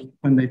 And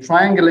when they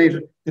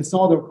triangulated, they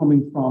saw they were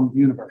coming from the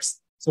universe.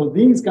 So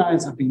these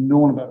guys have been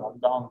known about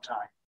a long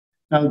time.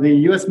 Now, the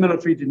US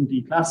military didn't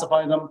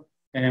declassify them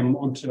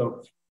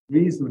until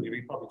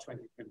reasonably, probably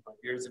 20, 25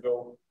 years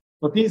ago.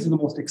 But these are the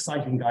most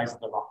exciting guys of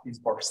the lot, these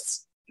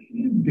bursts.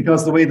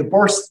 Because the way the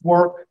bursts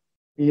work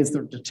is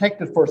they're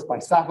detected first by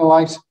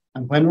satellite.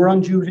 And when we're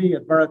on duty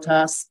at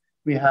VERITAS,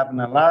 we have an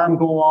alarm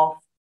go off.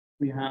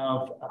 We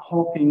have a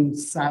hawking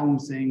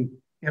sound saying,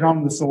 get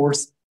on the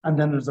source. And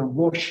then there's a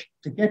rush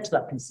to get to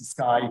that piece of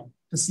sky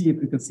to see if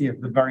we can see it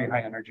at the very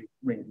high energy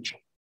range.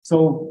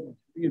 So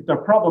they're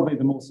probably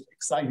the most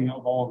exciting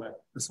of all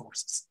the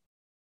sources.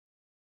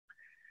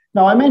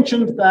 Now, I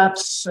mentioned that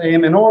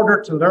in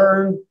order to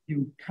learn,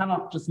 you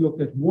cannot just look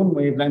at one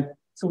wavelength.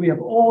 So we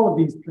have all of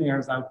these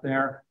players out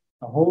there,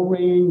 a whole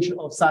range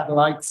of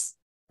satellites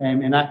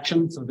in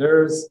action. So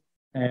there's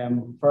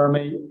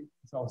Fermi.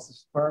 So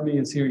Fermi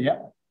is here, yeah.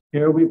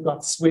 Here we've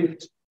got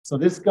Swift. So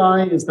this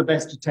guy is the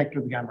best detector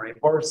of the gamma ray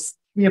bursts.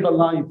 We have a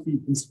live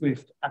feed from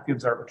Swift at the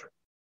observatory.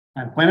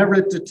 And whenever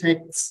it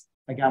detects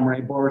a gamma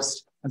ray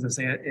burst, as I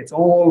say, it's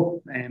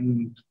all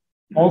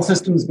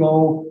systems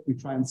go. We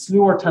try and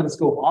slew our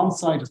telescope on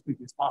site as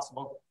quickly as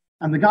possible.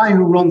 And the guy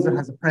who runs it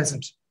has a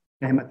present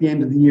at the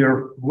end of the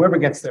year. Whoever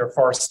gets there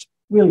first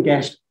will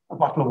get a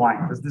bottle of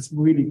wine. There's this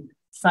really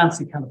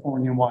fancy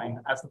Californian wine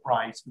as the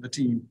prize for the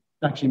team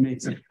that actually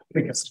makes it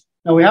quickest.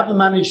 Now, we haven't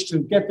managed to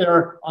get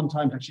there on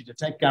time to actually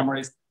detect gamma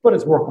rays, but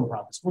it's work in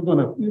progress.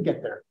 We'll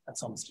get there at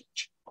some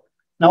stage.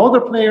 Now, other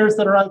players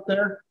that are out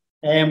there,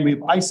 we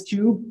have Ice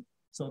Cube.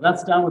 So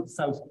that's down at the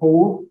South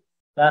Pole.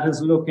 That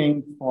is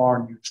looking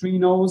for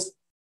neutrinos.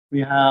 We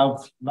have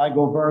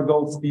LIGO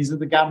Virgos. These are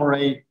the gamma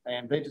ray,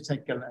 and they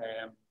detect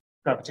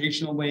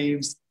gravitational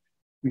waves.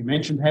 We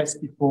mentioned HESS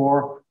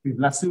before. We have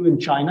Lasso in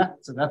China.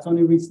 So that's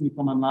only recently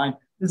come online.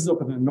 This is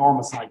up at an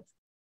enormous height.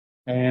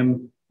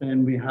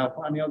 Then we have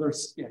any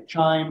others,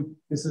 Chime.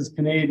 This is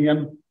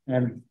Canadian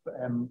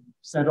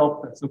set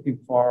up that's looking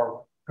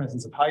for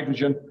presence of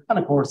hydrogen. And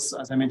of course,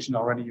 as I mentioned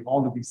already, you have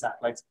all of these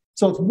satellites.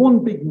 So it's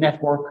one big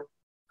network,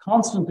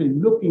 constantly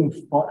looking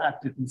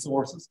at different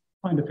sources,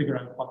 trying to figure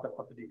out what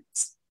the deal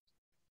is.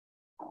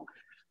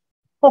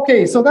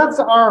 Okay, so that's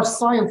our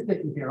science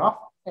taken care of.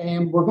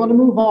 We're going to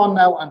move on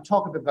now and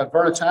talk a bit about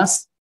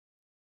VERITAS.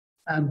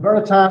 And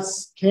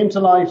VERITAS came to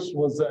light,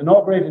 was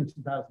inaugurated in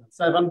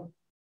 2007.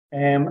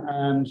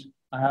 And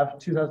I have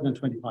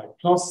 2025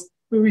 plus.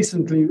 We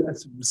recently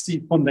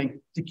received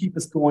funding to keep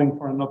us going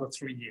for another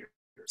 3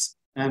 years.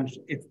 And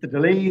it's the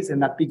delays in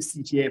that big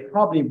CTA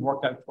probably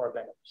worked out for our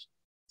benefit.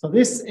 So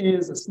this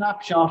is a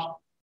snapshot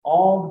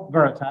of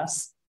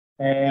VERITAS.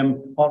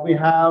 What we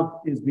have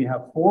is we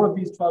have 4 of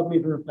these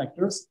 12-meter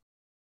reflectors.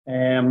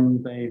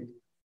 They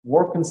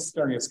work in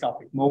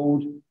stereoscopic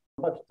mode.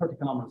 about 30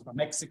 kilometers from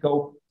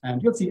Mexico,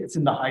 and you'll see it's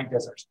in the high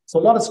desert. So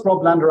a lot of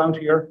scrubland around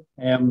here,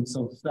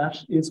 so that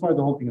is where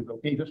the whole thing is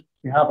located.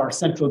 We have our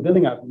central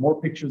building. I have more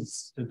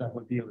pictures that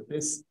will deal with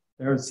this.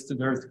 There's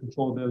the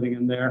control building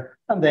in there,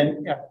 and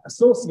then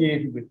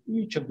associated with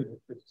each of the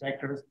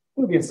detectors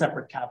will be a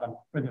separate cabin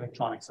where the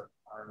electronics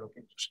are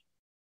located.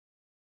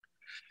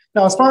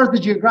 Now, as far as the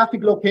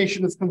geographic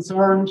location is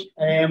concerned,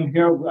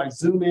 here I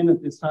zoom in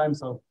at this time,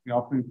 so we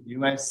are from the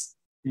US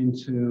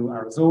into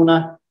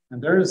Arizona,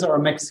 and there's our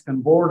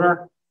Mexican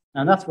border,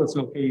 and that's where it's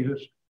located.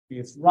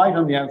 It's right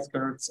on the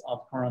outskirts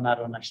of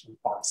Coronado National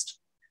Forest.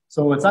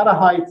 So it's at a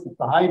height, it's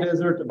the high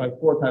desert, about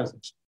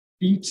 4,000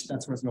 feet,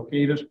 that's where it's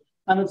located,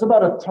 and it's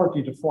about a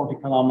 30 to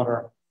 40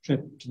 kilometer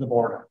trip to the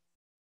border.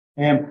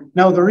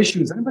 Now, there are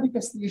issues. Anybody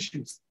guess the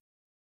issues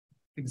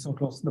being so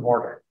close to the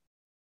border?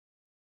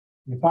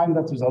 You find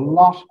that there's a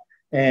lot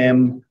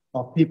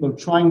of people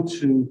trying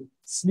to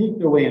sneak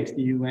their way into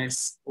the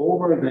US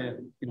over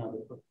the,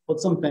 they put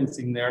some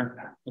fencing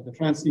there, but they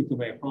try and sneak their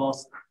way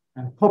across.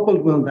 And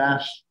coupled with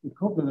that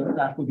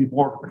will be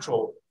border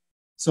patrol.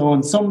 So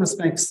in some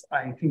respects,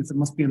 I think it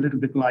must be a little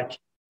bit like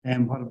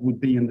what it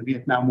would be in the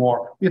Vietnam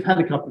War. We have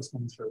helicopters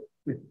coming through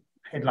with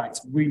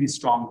headlights, really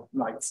strong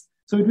lights.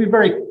 So we'd be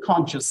very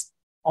conscious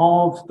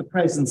of the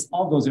presence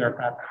of those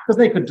aircraft because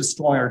they could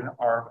destroy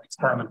our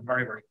experiment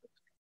very, very quickly.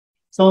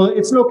 So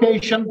its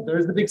location,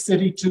 there's the big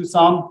city,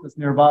 Tucson, that's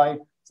nearby.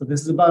 So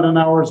this is about an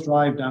hour's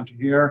drive down to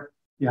here.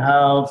 You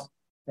have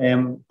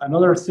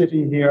another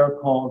city here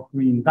called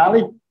Green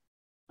Valley,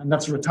 and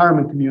that's a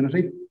retirement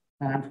community.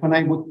 And when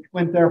I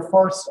went there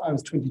first, I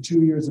was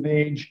 22 years of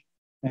age,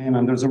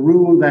 and there's a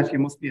rule that you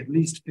must be at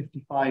least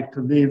 55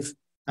 to live.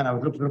 And I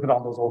would look at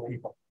all those old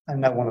people. I'm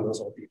not one of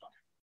those old people.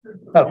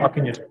 Well, what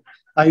can you do?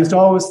 I used to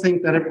always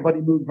think that everybody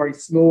moved very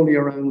slowly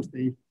around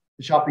the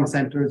shopping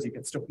centres. You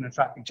get stuck in a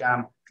traffic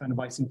jam trying to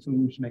buy some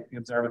food to make the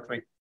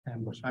observatory.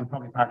 But I'm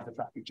probably part of the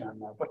traffic jam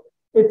now. But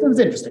it was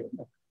interesting.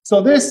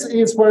 So this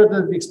is where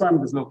the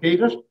experiment is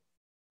located.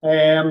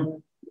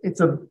 It's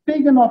a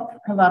big enough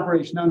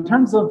collaboration. Now, in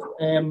terms of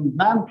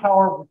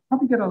manpower, we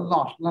probably get a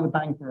lot of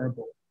bang for our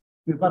buck.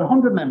 We've got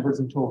 100 members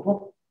in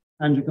total.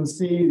 And you can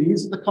see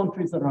these are the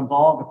countries that are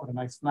involved. I put a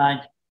nice flag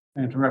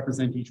to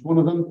represent each one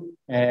of them.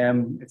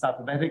 It's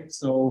alphabetic.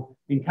 So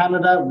in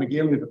Canada,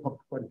 McGill, we have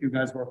quite a few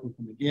guys working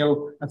from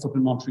McGill. That's up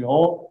in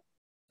Montreal.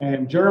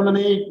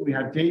 Germany, we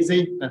have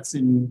Daisy. That's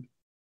in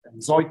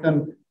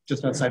Zeuthen,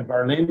 just outside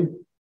Berlin.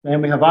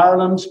 Then we have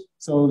Ireland.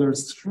 So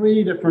there's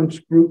 3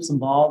 different groups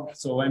involved.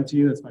 So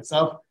MTU, that's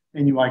myself.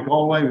 NUI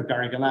Galway, with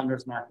Gary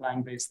Galanders, Mark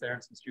Lang based there,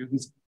 and some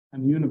students.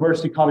 And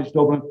University College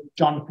Dublin,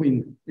 John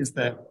Quinn is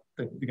the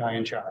guy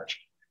in charge.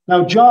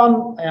 Now,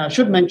 John, I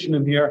should mention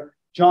him here.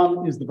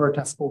 John is the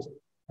VERITAS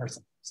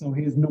spokesperson. So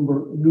he is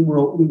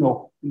numero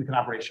uno in the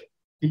collaboration.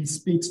 He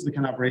speaks to the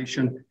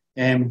collaboration.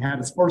 He had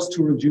his first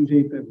tour of duty.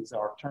 It was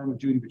our term of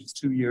duty, which is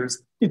 2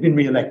 years. He's been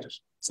re-elected.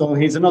 So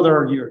he's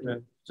another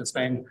year to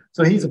spend.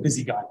 So he's a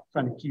busy guy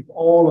trying to keep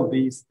all of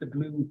these, the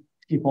glue,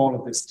 to keep all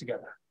of this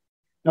together.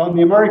 Now, on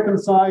the American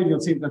side,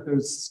 you'll see that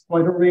there's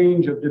quite a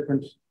range of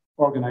different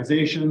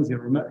organizations.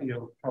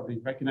 You'll probably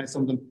recognize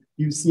some of them.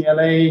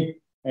 UCLA,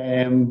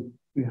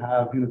 we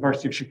have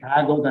University of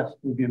Chicago, that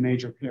will be a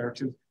major player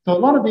too. So a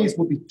lot of these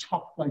will be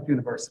top flight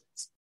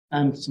universities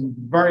and some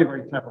very,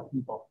 very clever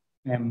people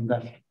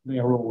that play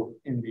a role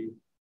in the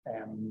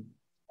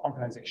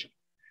organization.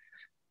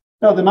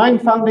 Now, the 9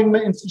 founding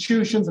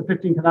institutions and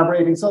 15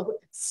 collaborating, so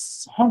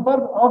it's of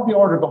the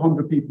order of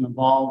 100 people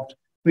involved,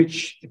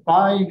 which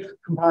by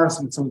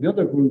comparison with some of the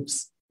other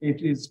groups,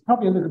 it is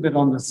probably a little bit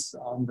on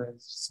the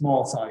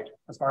small side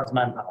as far as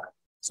manpower.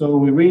 So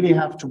we really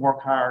have to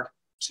work hard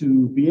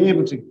to be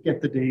able to get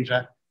the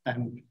data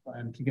and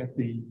to get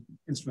the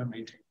instrument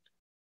maintained.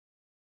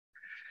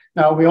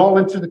 Now, we all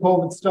went through the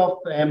COVID stuff,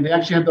 and they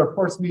actually had their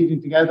first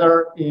meeting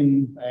together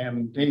in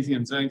Daisy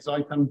and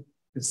Zeuthen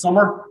this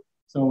summer.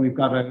 So we've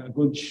got a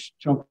good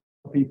chunk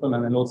of people,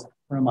 and then loads.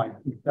 Where am I?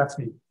 That's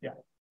me. Yeah,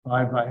 I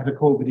had a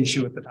COVID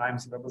issue at the time,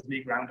 so that was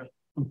me grounded,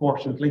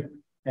 unfortunately.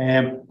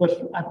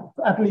 But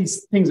at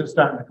least things are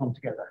starting to come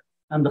together.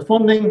 And the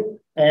funding,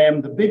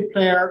 the big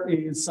player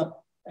is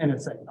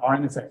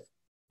NSF,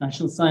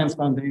 National Science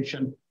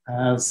Foundation,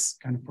 has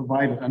kind of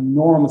provided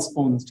enormous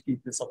funds to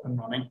keep this up and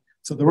running.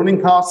 So the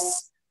running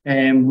costs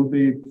would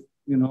be,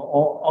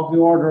 of the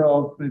order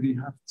of maybe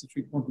 $200 to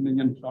 $300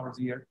 million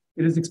a year.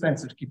 It is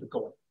expensive to keep it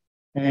going.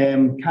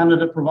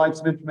 Canada provides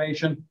some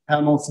information,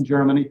 Helmholtz in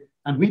Germany,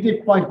 and we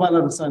did quite well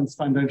at the Science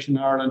Foundation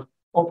in Ireland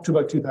up to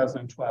about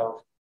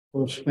 2012.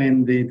 But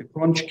when the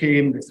crunch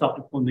came, they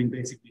stopped funding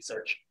basic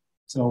research.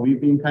 So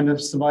we've been kind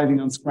of surviving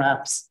on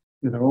scraps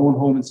with our own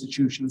home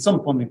institution and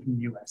some funding from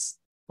the US.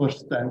 But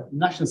the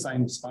National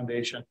Science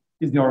Foundation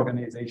is the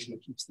organization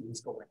that keeps things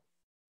going.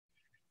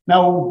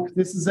 Now,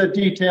 this is a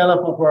detail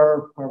of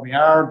where we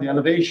are, the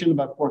elevation,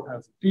 about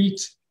 4,000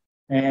 feet.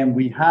 And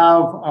we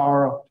have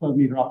our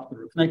 12-meter optical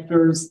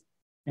reflectors.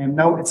 And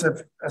now it's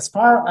as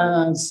far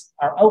as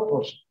our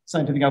output,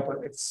 scientific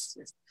output, it's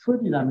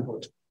pretty damn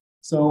good.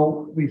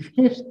 So we've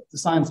hit the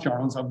science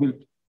journals. I will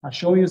I'll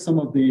show you some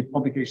of the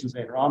publications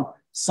later on.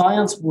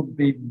 Science would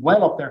be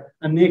well up there,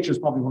 and Nature is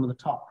probably one of the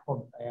top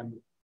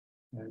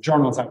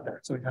journals out there.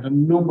 So it had a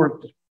number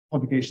of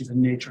publications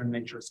in Nature and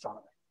Nature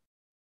Astronomy.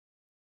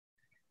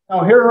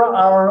 Now, here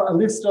are a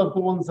list of the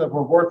ones that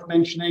were worth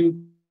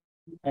mentioning.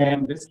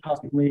 This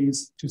cosmic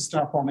rays to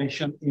star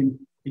formation in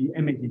the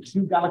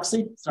M82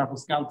 galaxy,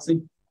 Cyperops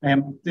galaxy.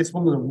 This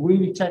one was a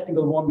really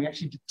technical one. We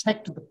actually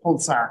detected the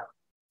pulsar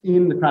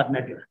in the Crab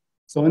Nebula.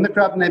 So in the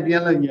Crab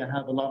Nebula, you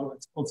have a lot of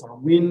its pulsar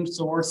wind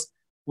source,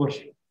 but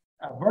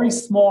a very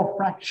small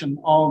fraction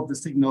of the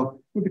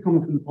signal would be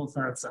coming from the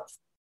pulsar itself.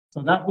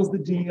 So that was the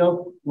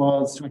deal,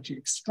 was to actually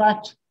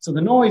extract. So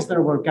the noise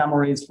there were gamma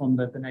rays from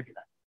the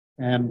nebula.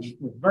 And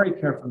with very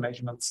careful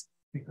measurements,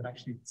 we could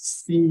actually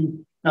see.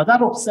 Now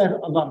that upset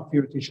a lot of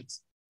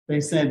theoreticians.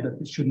 They said that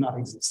this should not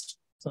exist.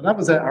 So that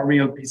was a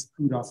real piece of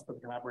kudos for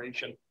the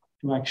collaboration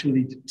to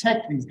actually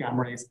detect these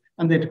gamma rays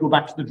and then to go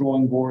back to the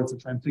drawing boards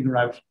and try and figure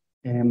out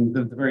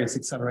the various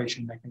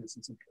acceleration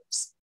mechanisms in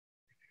place.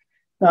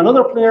 Now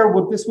another player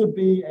would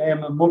be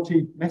a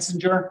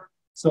multi-messenger.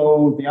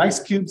 So the ice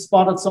cube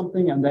spotted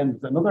something, and then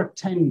with another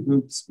 10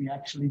 groups, we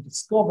actually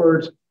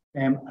discovered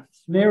a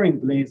flaring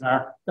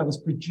blazar that was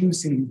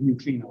producing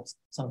neutrinos.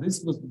 So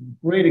this was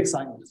great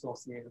excitement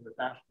associated with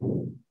that.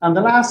 And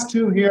the last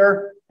two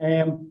here,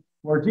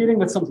 we're dealing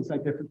with something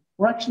slightly different.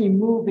 We're actually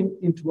moving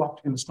into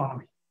optical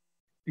astronomy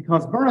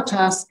because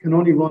VERITAS can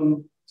only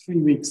run 3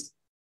 weeks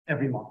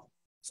every month.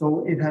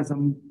 So it has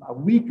a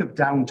week of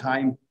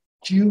downtime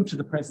due to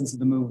the presence of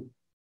the moon.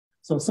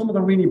 So some of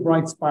the really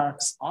bright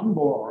sparks on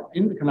board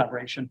in the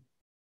collaboration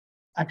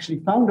actually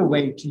found a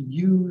way to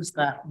use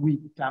that week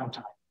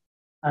downtime.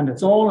 And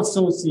it's all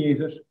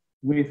associated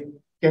with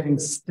getting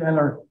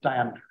stellar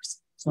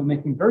diameters. So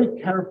making very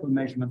careful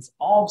measurements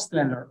of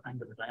stellar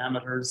angular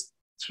diameters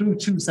through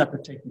 2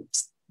 separate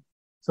techniques.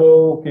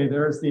 So, okay,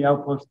 there's the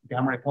output, the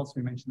gamma ray pulse,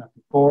 we mentioned that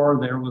before.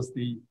 There was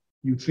the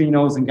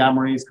neutrinos and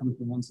gamma rays coming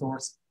from one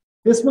source.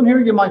 This one here,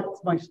 you might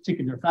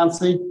tickle your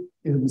fancy.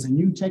 It was a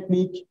new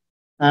technique,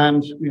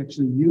 and we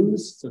actually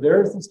used, so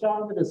there's the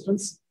star in the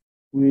distance.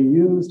 We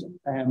used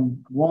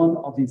one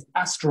of these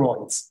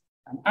asteroids.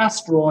 An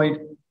asteroid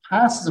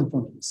passes in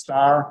front of the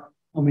star,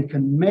 and we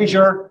can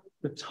measure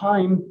the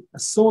time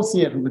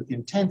associated with the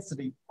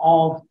intensity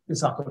of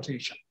this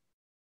occultation.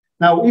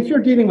 Now, if you're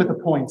dealing with a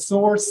point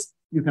source,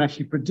 you can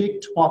actually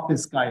predict what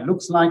this guy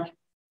looks like,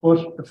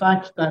 but the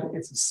fact that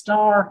it's a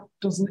star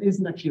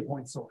isn't actually a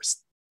point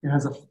source. It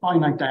has a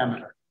finite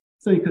diameter.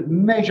 So you could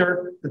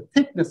measure the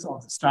thickness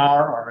of the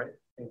star or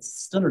its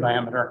stellar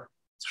diameter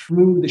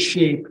through the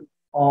shape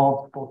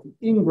of both the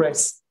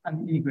ingress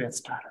and the egress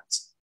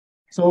patterns.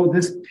 So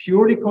this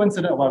purely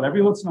coincidental, well,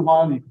 every once in a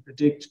while you can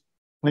predict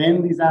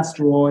when these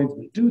asteroids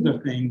will do their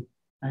thing,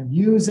 and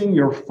using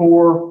your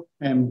 4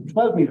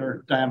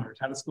 12-meter diameter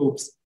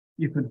telescopes,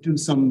 you could do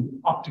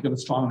some optical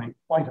astronomy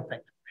quite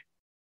effectively.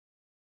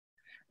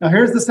 Now,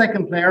 here's the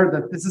second player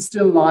that this is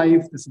still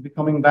live. This will be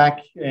coming back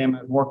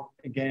at work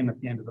again at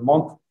the end of the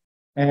month.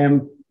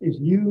 It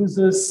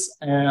uses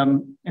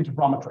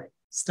interferometry,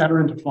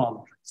 stellar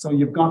interferometry. So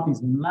you've got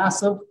these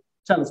massive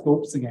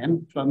telescopes,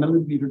 again,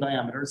 12-millimeter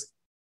diameters,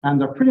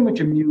 and they're pretty much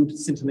immune to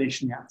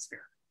scintillation in the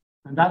atmosphere.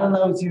 And that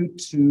allows you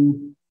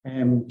to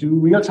do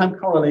real-time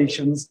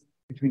correlations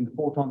between the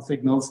photon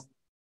signals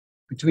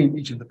between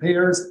each of the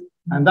pairs,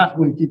 and that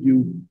will give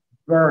you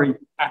very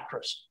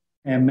accurate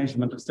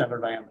measurement of stellar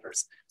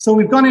diameters. So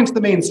we've gone into the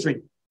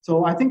mainstream.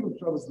 So I think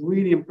I was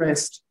really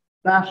impressed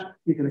that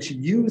we can actually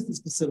use this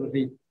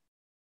facility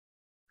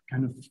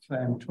kind of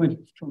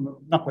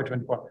not quite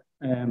 24,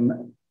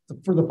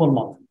 for the full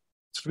month.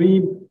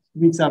 3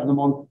 weeks out of the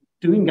month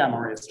doing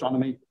gamma ray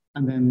astronomy,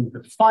 and then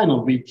the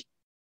final week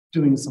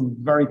doing some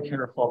very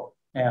careful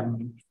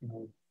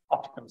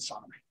optical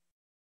astronomy.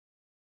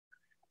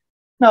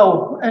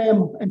 Now,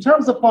 in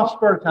terms of what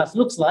VERITAS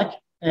looks like,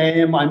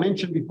 I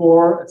mentioned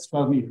before, it's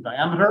 12-meter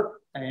diameter,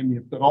 and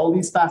you've got all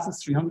these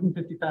facets,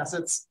 350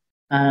 facets,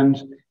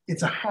 and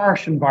it's a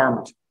harsh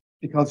environment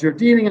because you're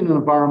dealing in an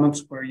environment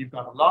where you've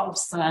got a lot of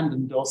sand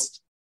and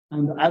dust.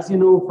 And as you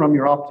know from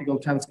your optical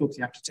telescopes,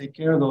 you have to take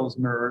care of those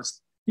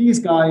mirrors. These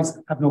guys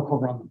have no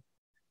cover on them.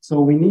 So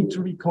we need to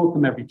recoat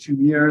them every 2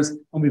 years,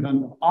 and we've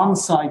an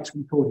on-site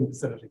recoating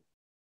facility.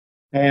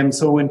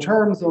 So in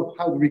terms of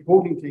how the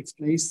recoating takes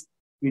place,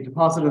 we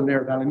deposit a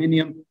layer of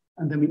aluminium,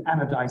 and then we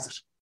anodize it.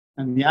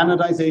 And the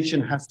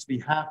anodization has to be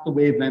half the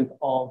wavelength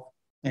of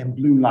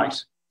blue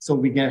light. So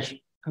we get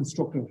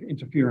constructive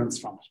interference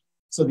from it.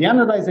 So the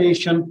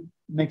anodization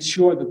makes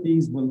sure that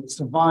these will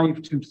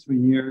survive 2 to 3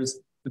 years.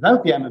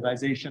 Without the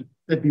anodization,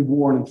 they'd be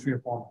worn in 3 or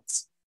 4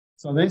 months.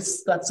 So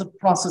that's a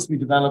process we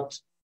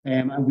developed,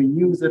 and we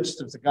use it.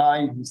 There's a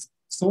guy whose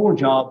sole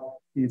job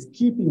is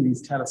keeping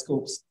these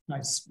telescopes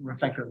nice,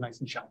 reflectors nice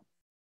and shiny.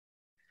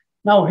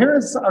 Now,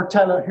 here's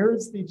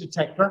the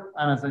detector.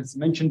 And as I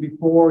mentioned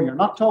before, you're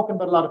not talking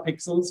about a lot of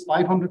pixels,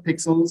 500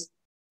 pixels.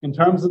 In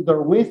terms of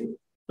their width,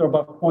 they're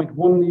about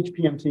 0.1, each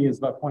PMT is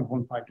about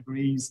 0.15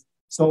 degrees.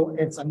 So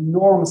it's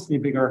enormously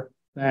bigger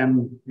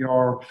than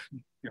your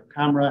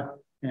camera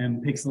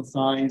and pixel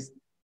size.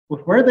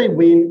 But where they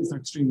win is they're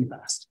extremely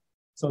fast.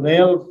 So they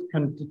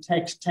can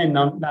detect 10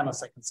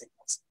 nanosecond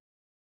signals.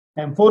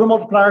 And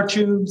photomultiplier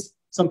tubes,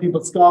 some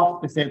people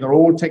scoff, they say they're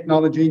old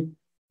technology,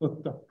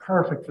 but they're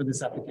perfect for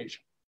this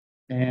application.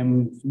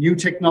 New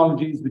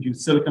technologies would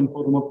use silicon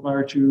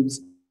photomultiplier tubes,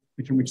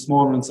 which are much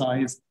smaller in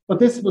size. But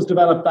this was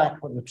developed back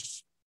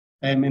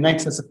in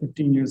excess of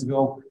 15 years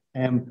ago.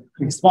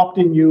 We swapped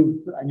in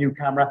a new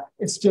camera.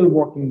 It's still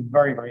working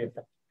very, very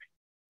effectively.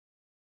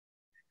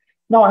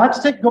 Now, I had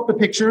to take a couple of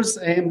pictures.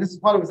 This is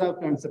while I was out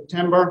there in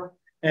September.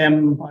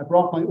 I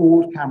brought my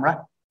old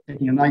camera,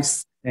 taking a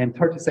nice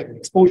 30-second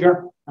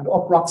exposure, and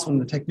up rocks one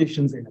of the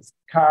technicians in his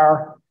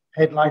car,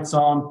 headlights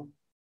on,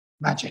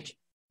 magic,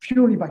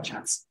 purely by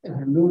chance. It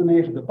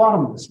illuminated the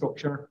bottom of the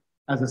structure.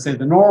 As I say,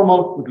 the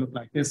normal would look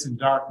like this in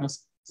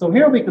darkness. So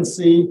here we can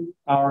see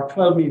our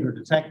 12-meter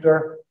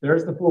detector.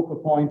 There's the focal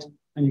point,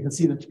 and you can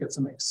see that you get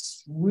some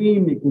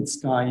extremely good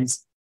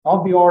skies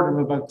of the order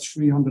of about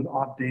 300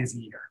 odd days a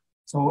year.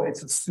 So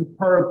it's a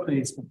superb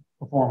place for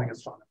performing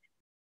astronomy.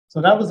 So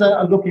that was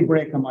a lucky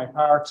break on my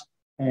part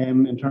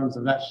in terms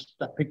of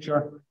that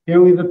picture.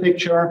 Here we have a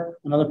picture,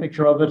 another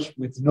picture of it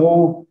with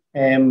no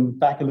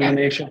back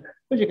illumination,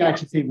 but you can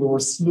actually see we were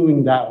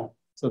slowing down.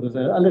 So there's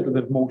a little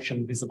bit of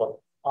motion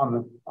visible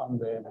on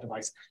the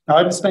device. Now,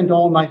 I've spent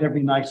all night,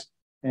 every night,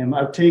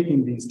 out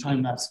taking these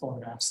time-lapse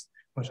photographs,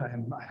 but I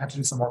had to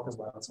do some work as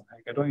well. So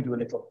I could only do a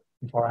little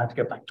before I had to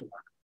get back to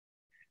work.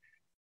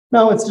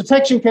 Now, its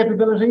detection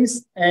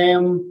capabilities.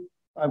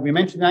 We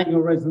mentioned the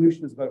angular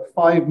resolution is about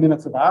 5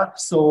 minutes of arc.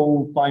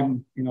 So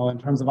in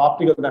terms of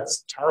optical,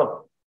 that's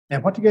terrible.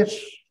 And what do you get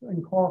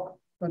in Cork?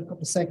 About a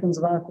couple of seconds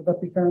of arc. Would that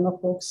be fair enough,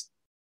 folks?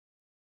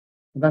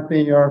 Would that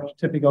be your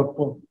typical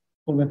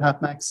full width half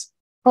max?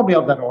 Probably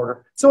of that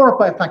order. So up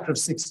by a factor of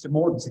 6 to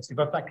more than 60,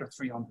 by a factor of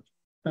 300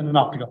 than an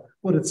optical,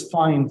 but it's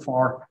fine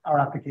for our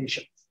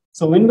application.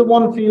 So in the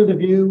one field of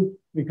view,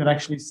 we could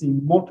actually see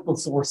multiple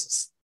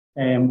sources,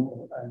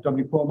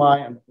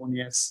 W-chroma and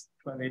 1ES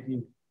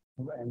 1218.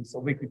 And so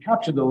we could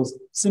capture those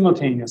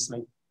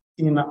simultaneously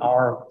in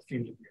our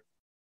field of view.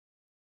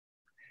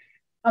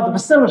 At the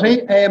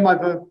facility, I have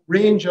a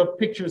range of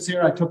pictures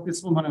here. I took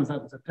this one when I was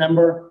out in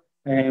September.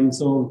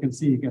 So you can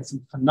see you get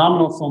some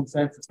phenomenal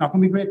sunsets. It's not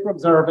going to be great for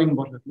observing,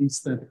 but at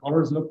least the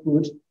colors look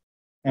good.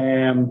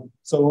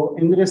 So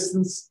in the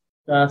distance,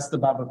 that's the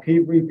Baba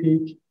Peabody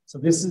Peak. So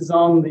this is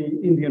on the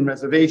Indian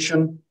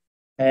reservation.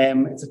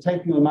 It's a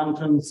technical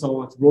mountain,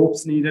 so it's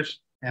ropes needed.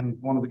 And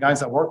one of the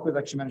guys I work with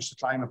actually managed to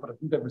climb it, but I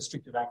think they've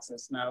restricted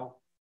access now.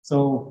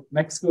 So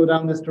Mexico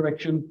down this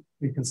direction,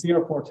 we can see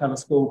our 4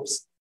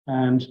 telescopes.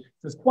 And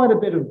there's quite a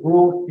bit of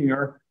growth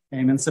here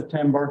in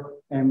September,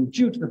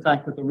 due to the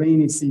fact that the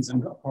rainy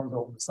season occurs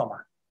over the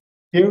summer.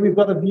 Here we've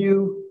got a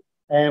view.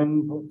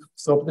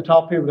 So up at the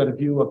top here, we've got a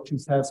view of 2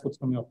 telescopes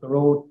coming up the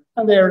road.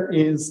 And there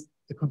is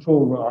the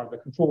control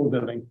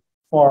building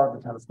for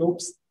the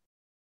telescopes.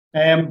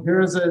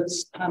 Here's a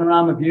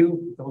panorama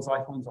view. Those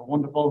iPhones are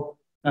wonderful.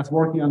 That's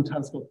working on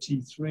telescope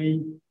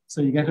T3.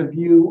 So you get a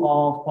view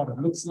of what it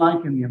looks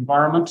like in the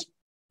environment.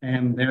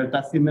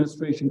 That's the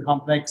administration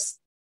complex.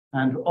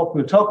 And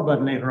we'll talk about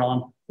it later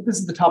on. But this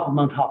is the top of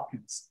Mount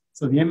Hopkins.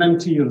 So the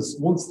MMT was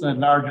once the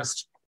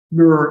largest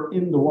mirror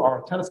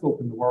or telescope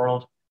in the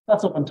world.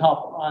 That's up on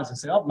top, as I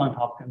say, of Mount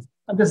Hopkins.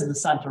 And this is the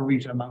Santa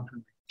Rita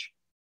mountain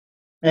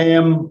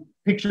range.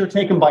 Picture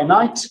taken by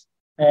night.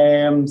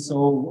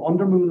 So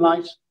under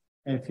moonlight,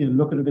 if you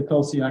look at it a bit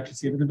closer, you actually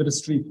see a little bit of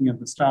streaking of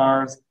the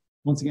stars.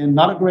 Once again,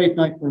 not a great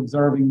night for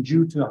observing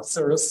due to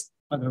Cirrus,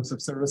 by the looks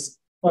of Cirrus.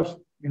 But,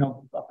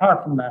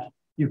 apart from that,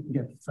 you can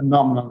get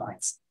phenomenal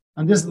nights.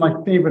 And this is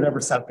my favorite ever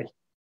selfie.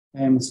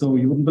 So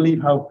you wouldn't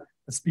believe how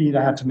the speed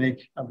I had to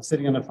make. I was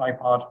sitting on a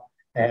tripod.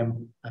 I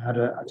had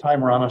a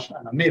timer on it,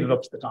 and I made it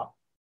up to the top.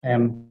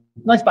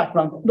 Nice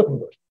background, looking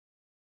good.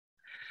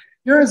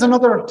 Here is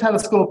another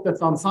telescope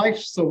that's on site.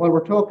 So while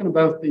we're talking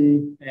about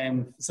the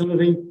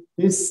facility,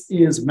 this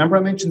is, remember I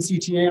mentioned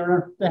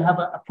CTA, they have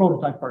a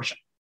prototype version.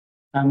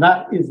 And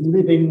that is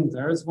living,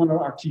 there's one of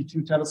our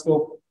T2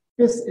 telescope.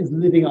 This is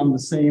living on the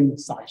same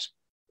site.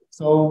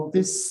 So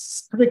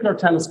this particular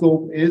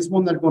telescope is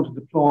one that we're going to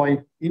deploy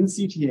in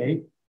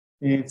CTA.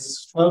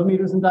 It's 12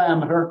 meters in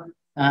diameter,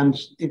 and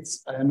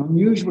it's an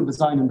unusual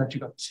design in that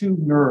you've got 2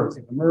 mirrors.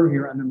 You have a mirror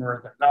here and a mirror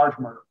there, large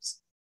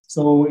mirrors.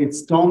 So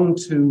it's done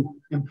to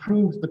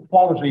improve the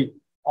quality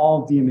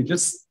of the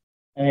images.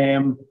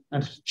 And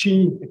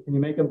Chi, can you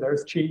make them?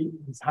 There's Chi,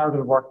 it's hard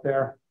at work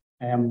there.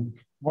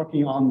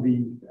 Working on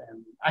the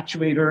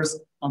actuators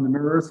on the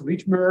mirrors. So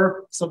each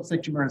mirror,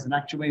 subsection mirror is an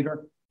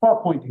actuator for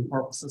pointing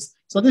purposes.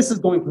 So this is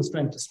going from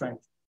strength to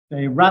strength.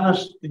 They ran it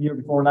the year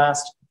before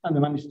last, and they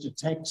managed to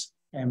detect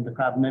the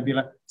Crab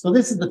Nebula. So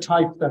this is the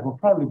type that will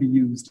probably be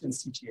used in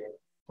CTA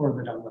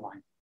further down the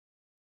line.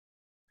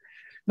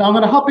 Now I'm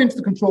going to hop into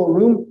the control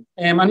room.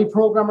 Any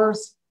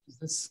programmers? Does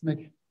this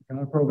make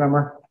a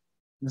programmer?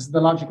 This is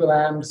the logical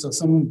and. So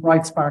some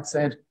bright spark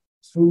said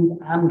food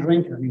and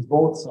drink, it means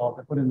both. So if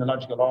I put in the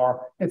logical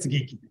or, it's a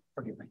geeky thing,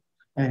 forgive me.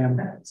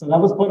 So that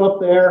was put up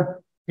there.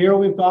 Here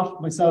we've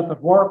got myself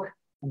at work,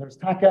 and there's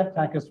Taka.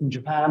 Taka's from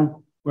Japan.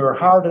 We're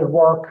hard at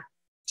work.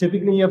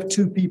 Typically, you have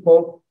two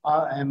people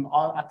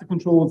at the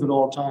controls at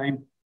all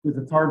time, with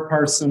a third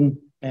person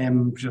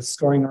just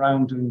scurrying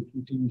around doing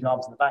routine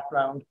jobs in the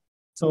background.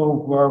 So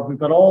we've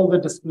got all the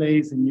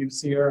displays in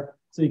use here.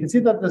 So you can see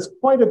that there's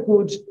quite a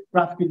good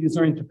graphical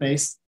user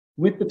interface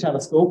with the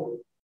telescope.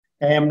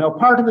 Now,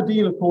 part of the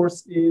deal, of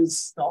course,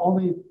 is that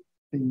only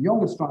the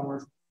young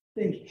astronomers,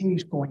 they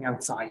hate going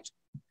outside.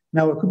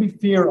 Now, it could be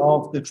fear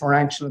of the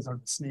tarantulas or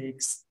the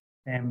snakes.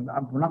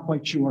 We're not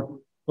quite sure.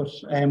 But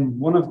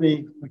one of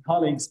my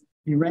colleagues,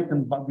 he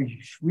reckoned that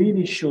we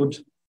really should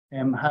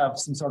have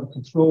some sort of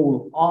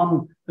control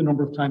on the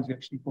number of times we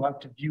actually go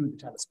out to view the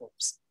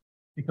telescopes.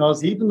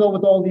 Because even though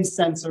with all these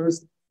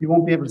sensors, you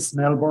won't be able to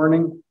smell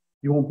burning,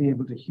 you won't be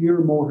able to hear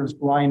motors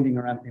grinding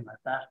or anything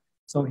like that.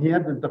 So he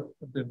had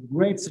the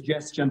great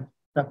suggestion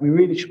that we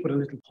really should put a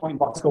little point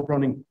box scope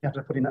running. You have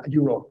to put in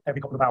 €1 every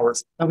couple of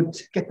hours. That would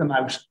get them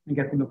out and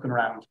get them looking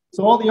around.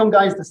 So all the young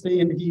guys that stay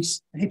in the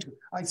heat,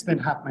 I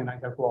spend half my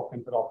night out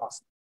walking, but all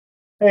possible.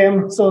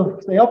 So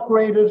they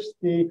upgraded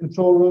the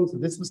control room. So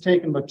this was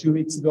taken about 2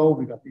 weeks ago.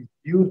 We got these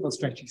beautiful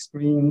stretchy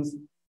screens,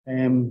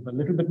 a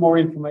little bit more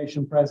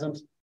information present.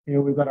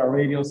 Here we've got our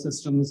radio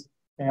systems.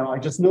 I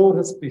just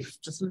noticed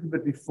just a little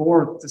bit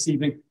before this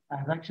evening, I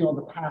have actually all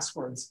the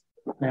passwords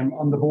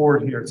on the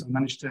board here. So I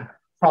managed to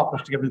prop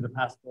to get rid of the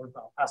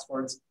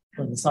passwords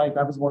for the site.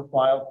 That was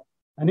worthwhile.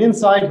 And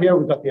inside here,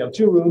 we've got the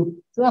L2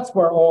 room. So that's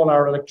where all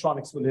our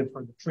electronics will live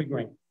for the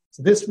triggering.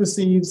 So this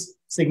receives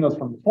signals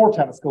from the 4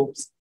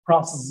 telescopes,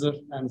 processes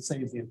it, and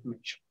saves the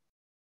information.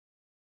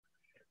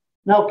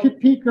 Now, Kitt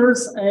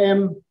Peakers,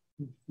 if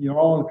you're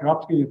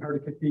optical, you've heard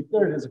of Kitt Peak.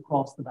 There it is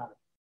across the valley.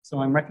 So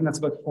I reckon that's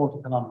about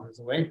 40 kilometers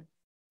away.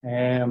 So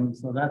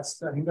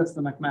I think that's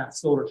the McMath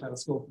Solar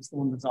Telescope. It's the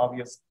one that's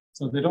obvious.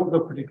 So they don't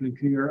look particularly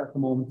clear at the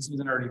moment. This was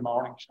an early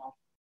morning shot.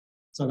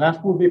 So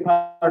that will be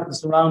part of the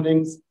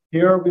surroundings.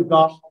 Here we've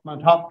got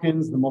Mount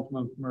Hopkins, the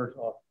multiple mirror.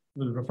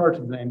 We'll refer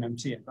to the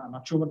MMT. I'm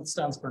not sure what it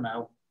stands for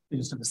now. They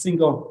just have a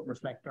single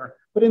reflector.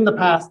 But in the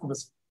past, there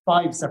was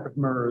 5 separate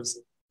mirrors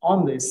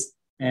on this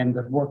and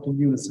that worked in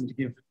unison to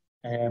give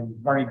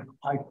very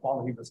high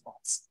quality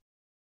response.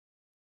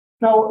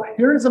 Now,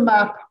 here is a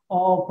map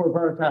of where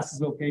VERITAS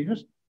is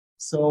located.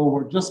 So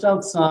we're just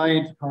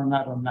outside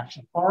Coronado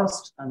National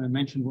Forest, and I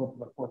mentioned we're up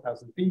about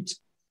 4,000 feet.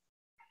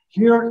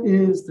 Here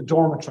is the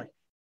dormitory.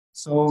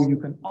 So you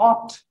can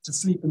opt to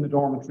sleep in the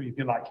dormitory if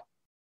you like.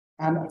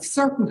 And at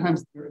certain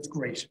times it's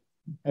great.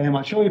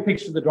 I'll show you a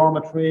picture of the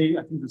dormitory.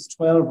 I think there's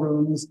 12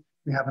 rooms.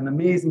 We have an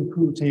amazing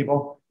pool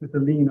table with a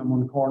lean on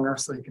one corner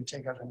so you can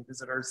take out any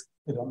visitors.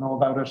 They don't know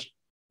about it.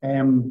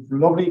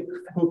 Lovely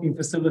cooking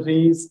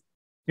facilities.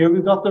 Here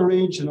we've got the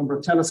ridge, a number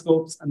of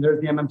telescopes, and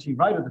there's the MMT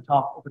right at the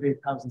top up at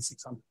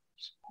 8,600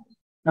 feet.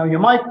 Now you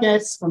might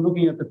guess from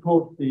looking at the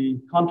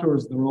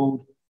contours of the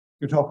road,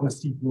 you're talking a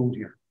steep road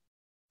here.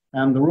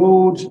 And the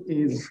road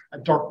is a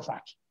dirt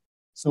track.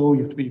 So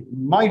you have to be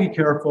mighty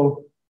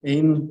careful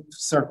in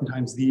certain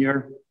times of the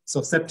year.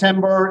 So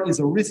September is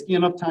a risky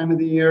enough time of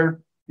the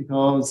year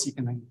because you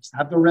can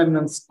have the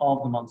remnants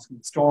of the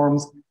monsoon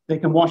storms. They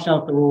can wash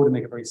out the road and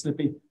make it very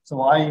slippy.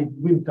 So I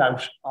wimped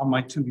out on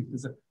my 2-week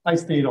visit. I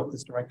stayed up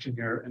this direction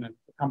here in an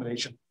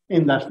accommodation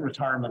in that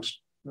retirement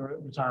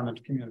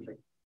community.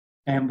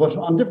 But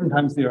on different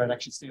times of the year, I'd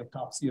actually stay up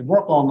top. So you'd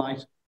work all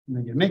night and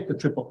then you'd make the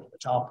trip up to the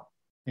top.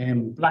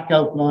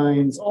 Blackout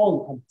lines, all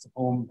the comforts of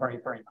home, very,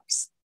 very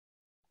nice.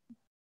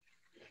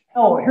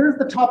 Oh, here's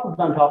the top of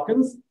Mount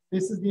Hopkins.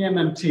 This is the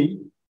MMT,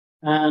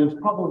 and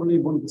probably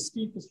one of the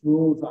steepest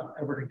roads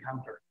I've ever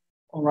encountered,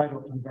 all right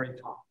up to the very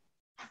top.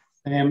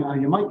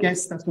 You might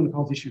guess that's going to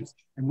cause issues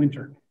in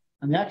winter.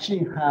 And they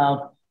actually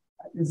have,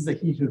 this is a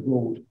heated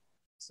road.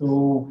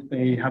 So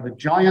they have a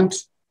giant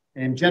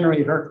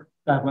generator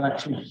that will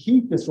actually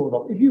heat this road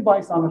up. If you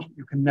ice on it,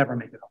 you can never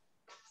make it up.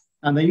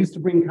 And they used to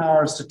bring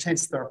cars to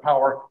test their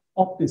power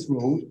up this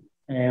road.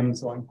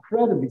 So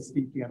incredibly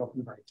steep to get up to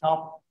the very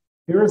top.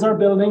 Here is our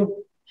building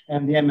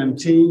and the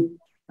MMT.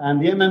 And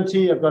the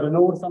MMT, I've got a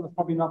notice on it,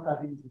 probably not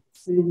that easy to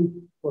see,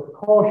 but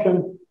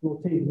caution,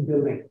 rotating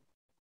building.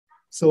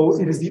 So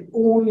it is the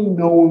only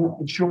known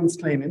insurance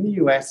claim in the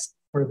US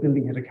where a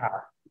building hit a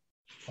car.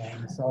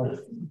 So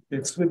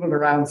they've swiveled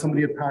around,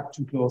 somebody had parked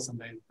too close and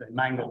they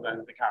mangled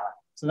the car.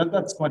 So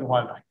that's quite a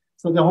while back.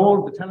 So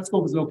the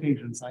telescope is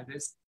located inside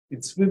this.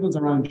 It swivels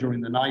around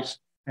during the night.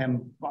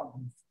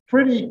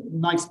 Pretty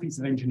nice piece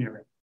of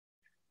engineering.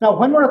 Now,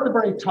 when we're at the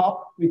very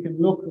top, we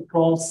can look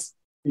across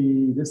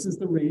this is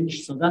the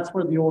ridge. So that's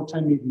where the old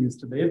 10 meter used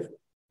to live.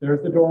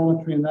 There's the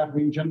dormitory in that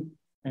region.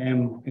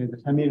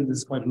 The 10 meter, this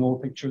is quite an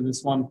old picture,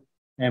 this one.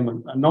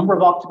 A number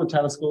of optical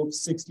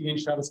telescopes,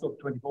 60-inch telescope,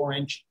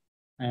 24-inch.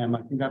 I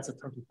think that's a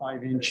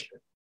 35-inch.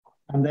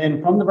 And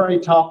then from the very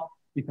top,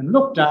 you can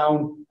look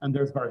down and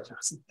there's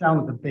VERITAS. It's down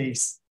at the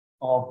base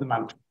of the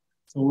mountain.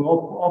 So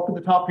we're up at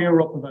the top here,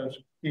 we're up about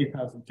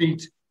 8,000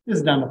 feet. This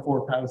is down to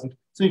 4,000.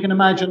 So you can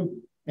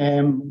imagine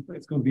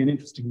it's going to be an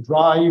interesting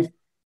drive.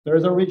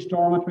 There's a ridge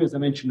dormitory, as I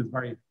mentioned, is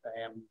very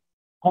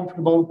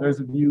comfortable. There's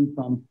a view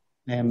from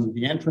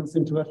the entrance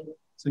into it.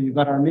 So you've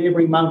got our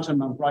neighbouring mountain,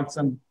 Mount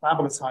Wrightson,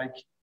 fabulous hike.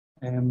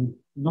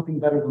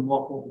 Nothing better than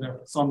walk over there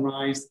for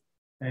sunrise.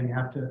 And you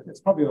have to, it's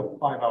probably a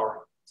 5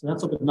 hour. So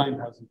that's up at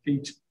 9,000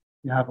 feet.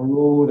 You have a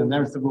road, and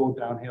there's the road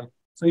downhill.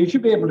 So you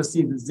should be able to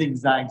see the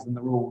zigzags in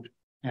the road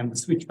and the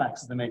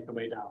switchbacks as they make their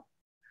way down.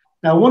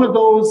 Now, one of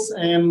those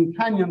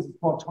canyons is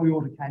called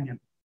Toyota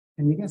Canyon.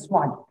 Can you guess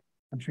why?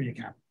 I'm sure you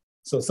can.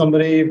 So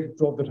somebody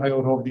drove the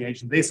Toyota over the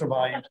edge and they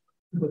survived,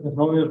 but the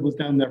Toyota was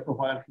down there for a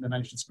while and they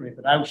managed to scrape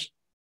it out.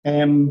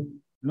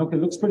 Look,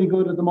 it looks pretty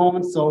good at the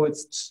moment. So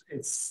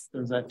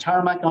there's a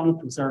tarmac on it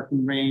to a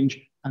certain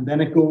range, and then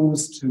it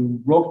goes to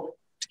rough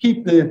to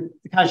keep the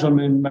casual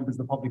members of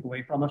the public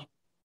away from it.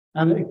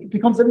 And it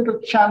becomes a little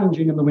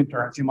challenging in the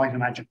winter, as you might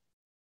imagine.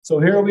 So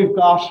here we've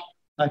got,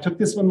 I took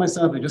this one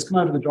myself. I just come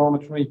out of the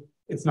dormitory.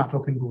 It's not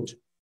looking good.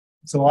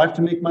 So I have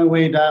to make my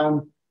way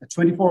down at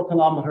 24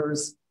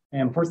 kilometers.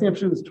 And first thing I have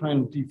to do is try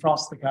and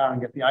defrost the car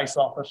and get the ice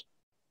off it.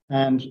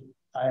 And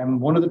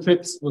one of the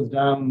trips was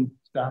down,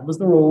 that was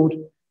the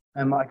road.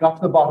 And I got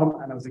to the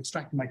bottom and I was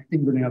extracting my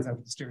fingernails out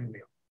of the steering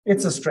wheel.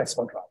 It's a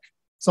stressful drive.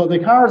 So the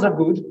cars are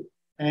good,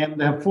 and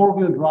they have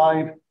four-wheel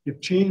drive. You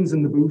have chains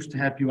in the boot to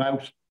help you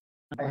out.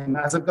 And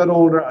as I've got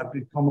older, I've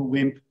become a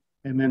wimp.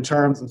 And in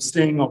terms of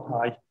staying up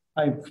high,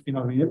 if the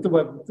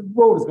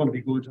road is going to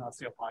be good, I'll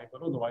stay up high.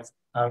 But otherwise,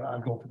 I'll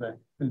go for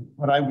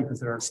what I would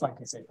consider a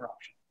slightly safer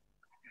option.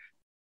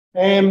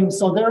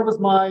 So there was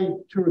my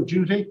tour of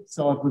duty.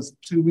 So it was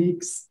 2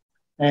 weeks.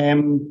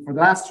 For the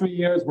last 3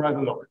 years, we're out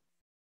of luck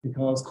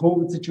because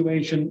COVID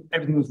situation,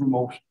 everything was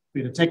remote.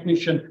 We had a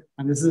technician,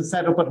 and this is a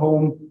setup at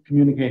home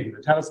communicating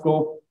the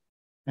telescope.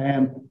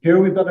 Here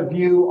we've got a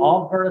view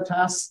of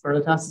VERITAS.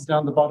 VERITAS is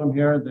down the bottom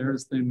here.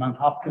 There's the Mount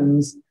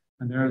Hopkins,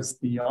 and there's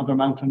the other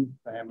mountain,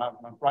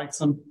 Mount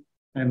Wrightson.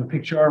 And the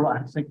picture, I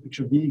have to take a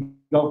picture of the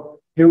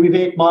eagle. Here we've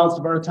 8 miles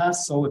to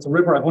VERITAS, so it's a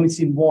river. I've only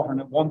seen water in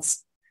it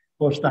once,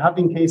 but there have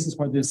been cases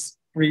where this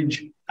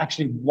bridge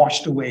actually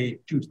washed away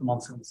due to the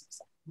monsoons.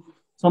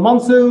 So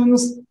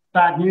monsoons,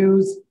 bad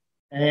news.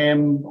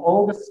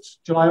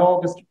 July,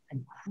 August,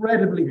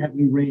 incredibly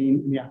heavy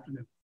rain in the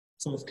afternoon.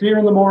 So it's clear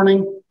in the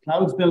morning,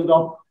 clouds build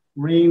up,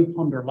 rain,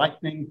 thunder,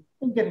 lightning,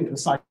 and get into a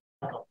cycle.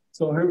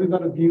 So here we've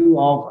got a view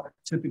of a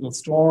typical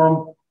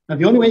storm. Now,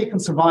 the only way you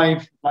can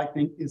survive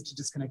lightning is to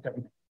disconnect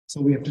everything.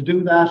 So we have to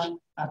do that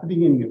at the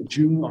beginning of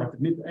June or at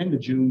the end of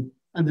June,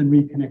 and then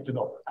reconnect it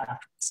up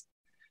afterwards.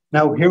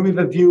 Now, here we have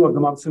a view of the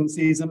monsoon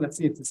season. Let's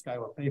see if this guy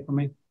will play for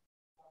me.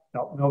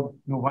 No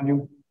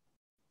volume.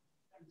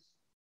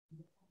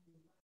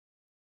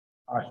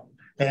 All right.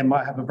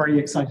 I have a very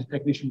excited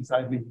technician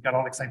beside me. He got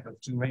all excited about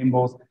the 2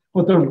 rainbows,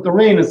 but the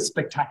rain is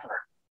spectacular.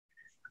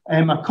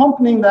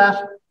 Accompanying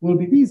that will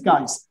be these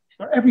guys.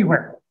 They're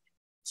everywhere.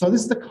 So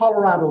this is the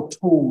Colorado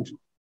toad,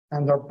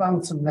 and they're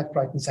bouncing left,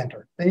 right, and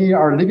center. They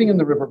are living in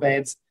the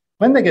riverbeds.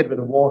 When they get a bit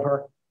of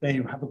water, they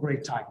have a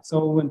great time.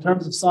 So in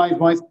terms of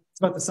size-wise, it's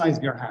about the size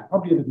of your hand,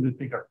 probably a little bit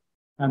bigger.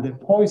 And they've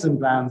poison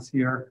glands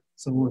here,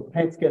 so if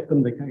pets get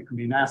them, they can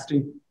be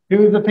nasty.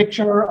 Here's a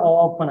picture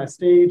of when I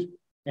stayed.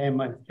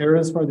 Here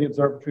is where the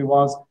observatory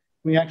was.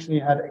 We actually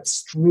had an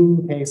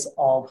extreme case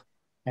of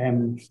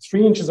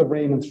 3 inches of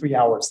rain in 3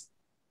 hours.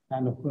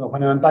 And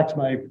when I went back to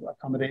my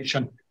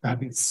accommodation, there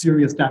had been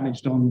serious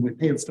damage done with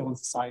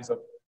hailstones the size of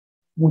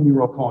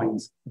 €1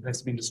 coins. The place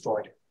has been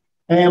destroyed.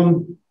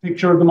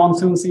 Picture of the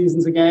monsoon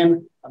seasons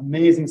again,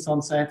 amazing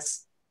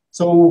sunsets.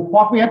 So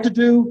what we had to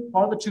do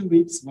for the 2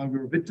 weeks, well, we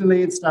were a bit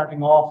delayed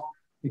starting off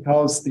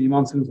because the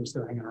monsoons were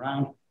still hanging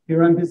around.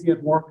 Here I'm busy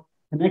at work,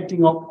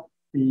 connecting up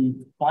the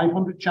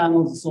 500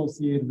 channels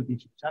associated with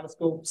each of the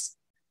telescopes.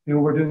 Here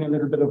we're doing a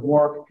little bit of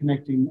work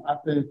connecting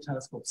at the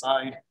telescope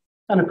side,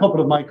 and a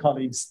couple of my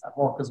colleagues at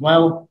work as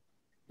well.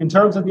 In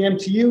terms of the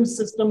MTU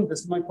system,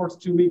 this is my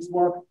first 2 weeks'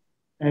 work.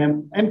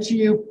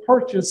 MTU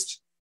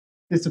purchased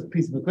this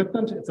piece of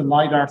equipment. It's a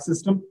LiDAR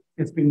system.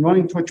 It's been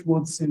running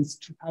Touchwood since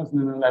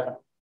 2011.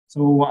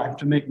 So I have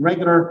to make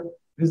regular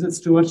visits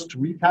to it to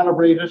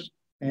recalibrate it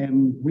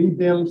and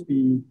rebuild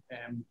the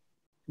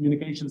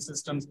communication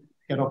systems,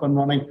 get up and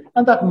running.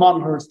 And that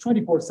monitors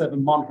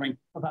 24/7 monitoring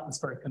of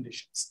atmospheric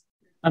conditions.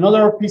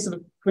 Another piece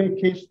of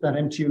kit that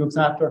MTU looks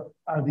after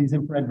are these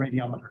infrared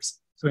radiometers.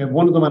 So we have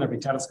one of them on every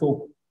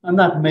telescope, and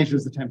that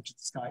measures the temperature of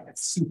the sky.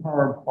 It's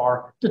superb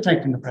for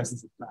detecting the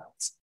presence of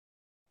clouds.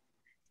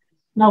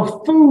 Now,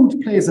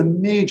 food plays a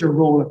major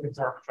role at the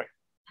observatory.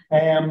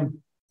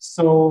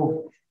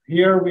 So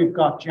here we've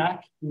got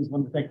Jack, who's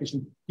one of the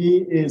technicians. He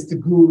is the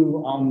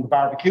guru on the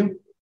barbecue.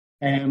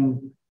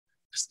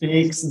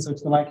 Steaks and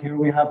such like. Here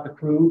we have the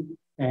crew.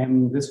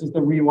 This was the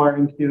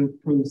rewiring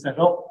crew set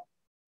up.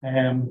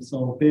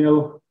 So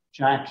Bill,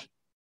 Jack,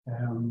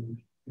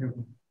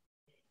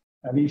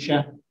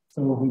 Alicia.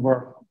 So we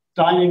were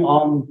dining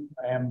on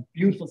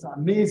beautiful,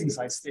 amazing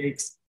sized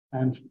steaks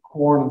and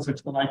corn and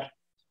such like.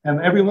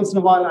 Every once in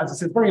a while, as I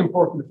said, very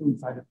important, the food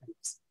side of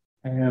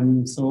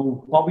things. So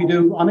what we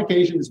do on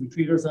occasion is we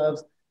treat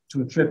ourselves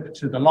to a trip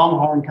to the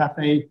Longhorn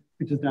Cafe,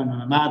 which is down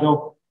on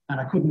Amado. And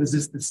I couldn't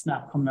resist this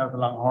snap coming out of the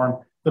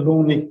Longhorn, the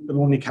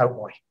lonely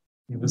cowboy.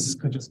 He was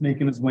just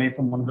making his way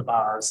from one of the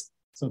bars.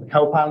 So the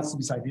cow palace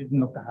beside didn't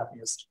look the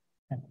happiest.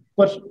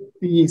 But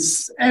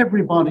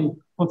everybody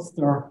puts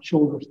their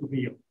shoulder to the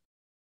wheel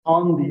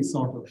on these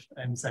sort of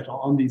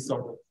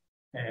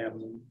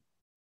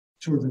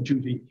tours of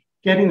duty,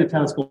 getting the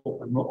telescope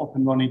up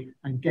and running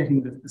and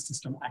getting the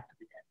system active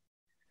again.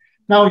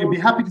 Now, you'll be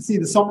happy to see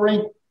the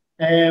summary.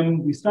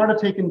 We started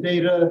taking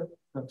data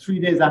 3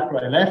 days after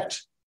I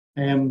left.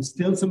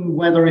 Still some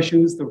weather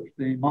issues.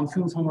 The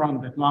monsoons hung around a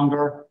bit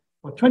longer,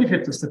 but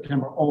 25th of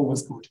September, all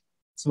was good.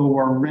 So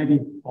we're ready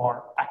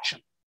for action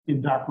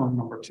in dark room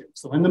number 2.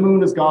 So when the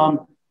moon is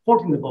gone,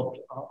 14th of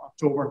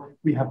October,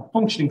 we have a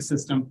functioning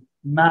system,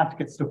 mad to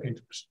get stuck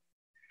into it.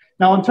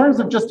 Now, in terms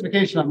of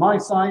justification on my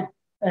side,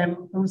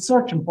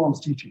 research informs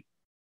teaching.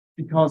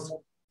 Because,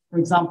 for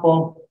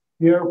example,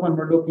 here when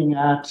we're looking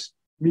at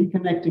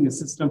reconnecting a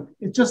system,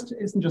 it just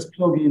isn't just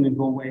plug in and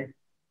go away.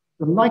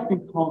 The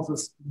lightning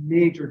causes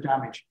major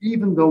damage,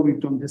 even though we've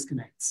done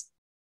disconnects.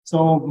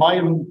 So my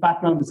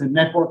background is in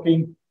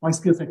networking. My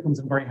skill set comes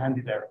in very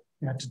handy there.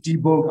 We had to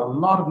debug a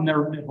lot of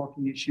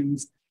networking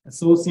issues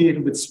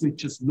associated with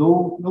switches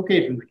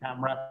located in the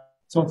camera.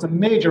 So it's a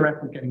major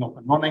effort getting up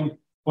and running.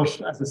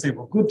 But as I say,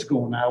 we're good to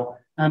go now.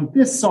 And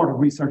this sort of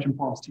research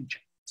informs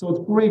teaching. So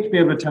it's great to be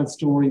able to tell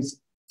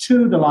stories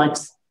to the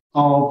likes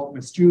of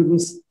the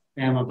students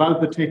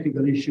about the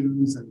technical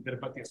issues and a bit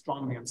about the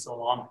astronomy and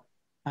so on.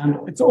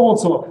 And it's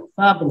also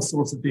a fabulous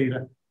source of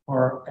data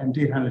for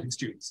data analytics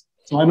students.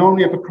 So I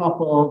normally have a crop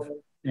of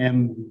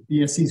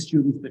BSc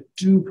students that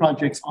do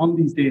projects on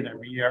these data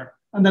every year,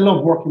 and they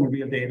love working with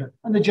real data,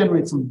 and they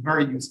generate some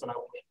very useful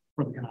output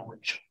for the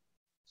collaboration.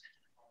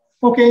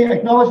 Okay,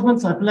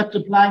 acknowledgements. I've left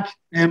it blank.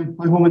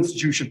 My home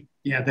institution.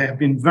 Yeah, they have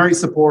been very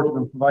supportive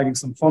in providing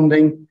some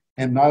funding.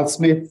 And Niall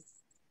Smith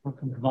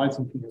can provide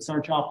some from the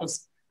research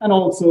office. And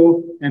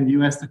also in the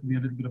US, there can be a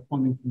little bit of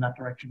funding from that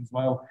direction as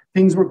well.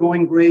 Things were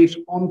going great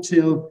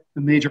until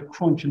the major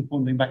crunch in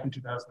funding back in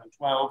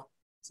 2012.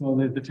 So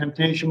the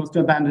temptation was to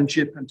abandon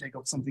ship and take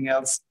up something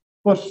else.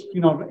 But,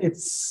 you know,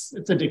 it's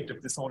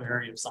addictive, this whole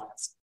area of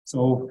science.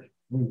 So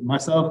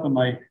myself and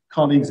my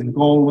colleagues in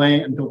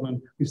Galway and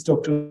Dublin, we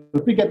stuck to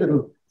it. We get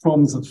little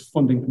crumbs of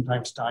funding from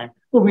time to time,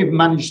 but we've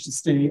managed to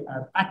stay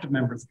as active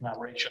members of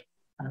collaboration.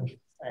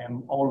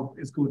 And all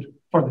is good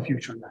for the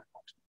future in that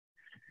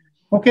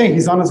point. Okay,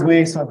 he's on his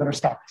way, so I better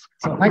stop.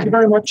 So thank you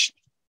very much.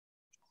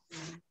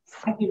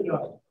 Thank you,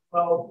 Josh.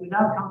 Well, we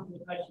now come to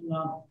the question and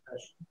answer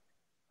session.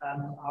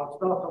 I'll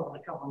start off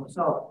with a couple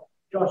myself.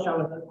 Josh, I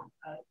was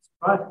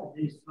surprised to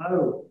see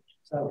snow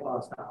so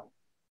fast out.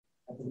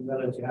 I didn't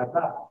realize you have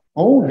that.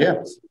 Oh,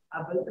 yes.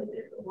 But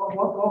what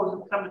was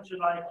the temperature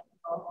like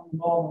on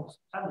normal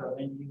September? I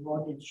mean, you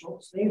were in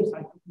short sleeves. I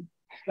couldn't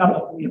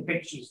gather from your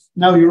pictures.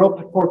 Now you're up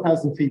at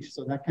 4,000 feet,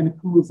 so that kind of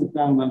cools it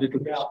down a little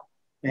bit.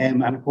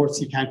 And of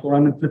course, you can't go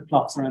around in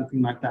flip-flops or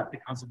anything like that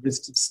because of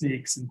risks of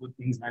snakes and good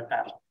things like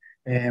that.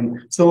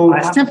 So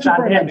I have to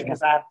stand here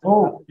because I have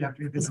to, you have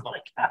to be visible.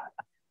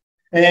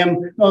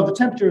 No, the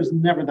temperature is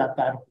never that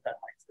bad up at that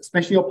height,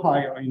 especially up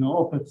higher. You know,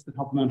 up at the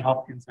top of Mount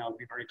Hopkins now would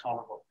be very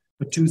tolerable.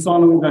 But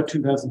Tucson, we've got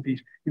 2,000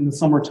 feet. In the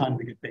summertime,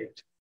 we get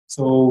baked.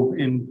 So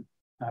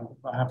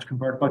I have to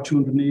convert about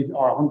 208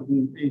 or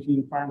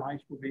 118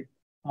 Fahrenheit would be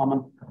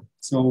common.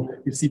 So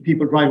you see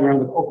people driving around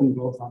with open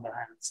gloves on their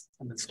hands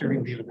and the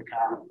steering wheel of the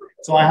car.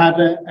 So I had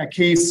a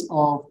case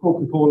of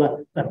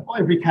Coca-Cola that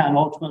every can,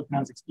 all 12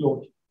 cans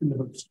explode in the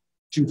hood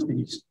due to the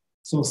heat.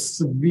 So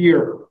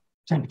severe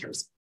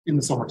temperatures in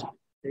the summertime.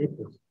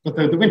 But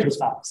the winter's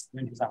fabulous. The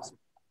winter's absolutely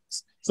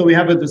fabulous. So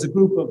there's a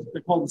group of,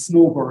 they're called the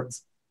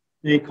snowbirds.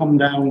 They come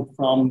down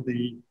from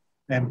the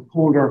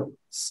colder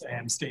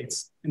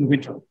states in the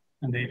winter,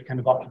 and they kind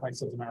of occupy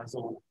southern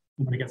Arizona.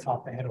 And when it gets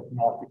hot, they head up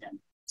north again.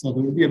 So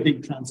there will be a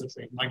big transit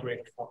rate,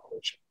 migratory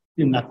population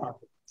in that part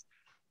of it.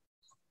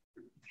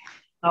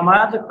 Now, my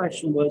other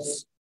question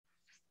was,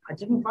 I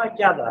didn't quite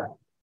gather.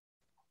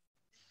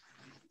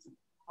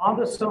 Are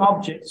there some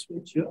objects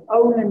which you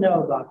only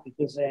know about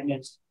because they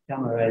emit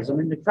gamma rays? I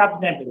mean, the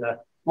Crab Nebula.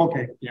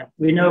 Okay, yeah.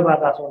 We know about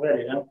that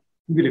already, no?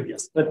 We believe,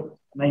 yes. But,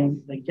 I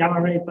mean, the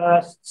gamma ray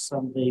bursts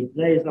and the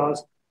blazars,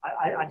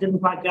 I didn't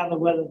quite gather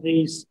whether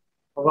these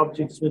are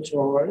objects which are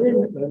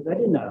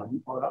already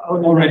known or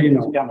only already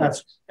known. Gamma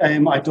rays.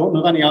 I don't know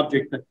of any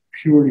object that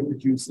purely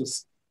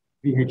produces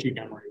VHE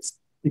gamma rays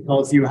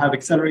because you have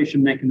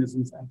acceleration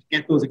mechanisms, and to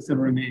get those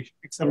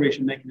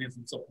acceleration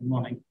mechanisms up and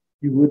running,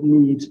 you would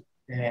need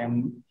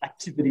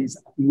activities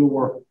at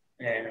lower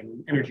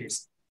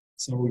energies.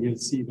 So you'll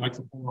see like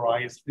the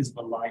polarized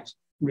visible light,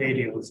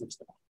 radials and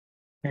stuff.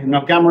 And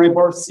now gamma ray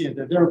bursts, yeah,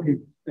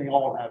 they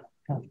all have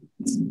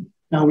consequences.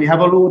 Now we have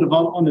a load of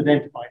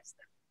unidentifieds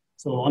there.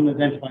 So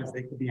unidentifieds,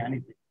 they could be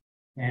anything.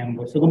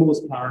 But for the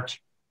most part,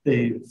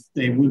 they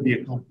will be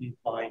accompanied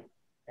by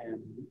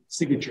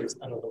signatures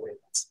at other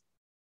wavelengths.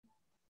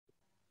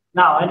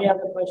 Now, any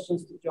other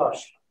questions to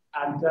Josh?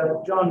 And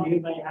John, you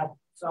may have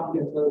some.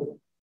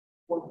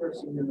 One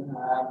person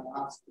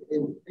asked,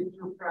 in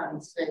your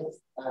friend states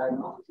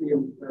not to be a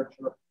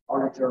researcher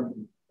or a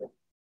journalist.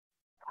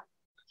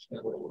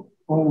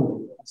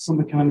 Oh,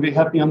 somebody can be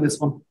happy on this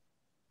one.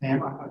 I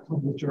thought it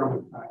was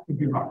German. I could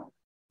be wrong.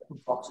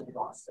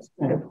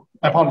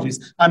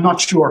 Apologies. I'm not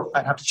sure.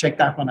 I'd have to check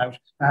that one out.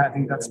 I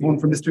think that's one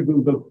for Mr.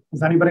 Google.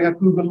 Has anybody got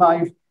Google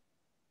Live?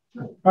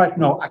 Right,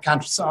 no, I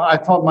can't. So I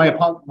thought I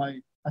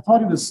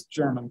thought it was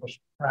German, but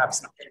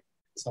perhaps not.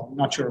 So I'm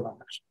not sure about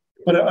that.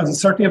 But it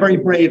was certainly a very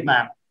brave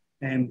man.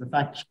 And the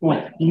fact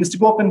he used to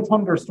go up in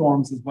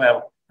thunderstorms as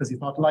well, because he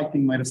thought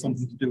lightning might have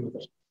something to do with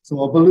it.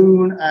 So a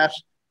balloon at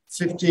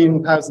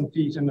 15,000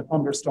 feet in a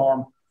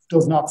thunderstorm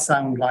does not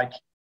sound like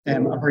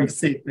a very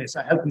safe place.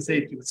 Health and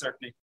safety would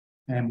certainly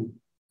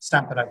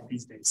stamp it out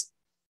these days.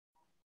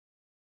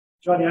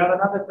 John, you have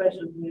another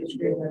question from the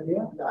screen here?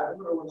 Yeah, I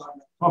don't know.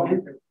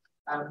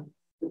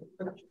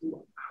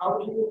 How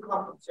do you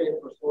compensate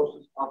for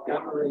sources of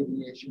gamma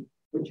radiation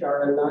which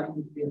are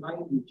aligned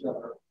behind each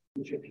other,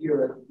 which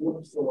appear as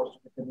one source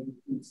with an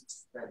increased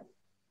strength?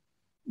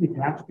 We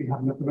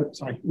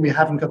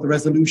haven't got the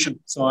resolution.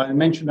 So I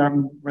mentioned our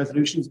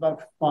resolution is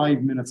about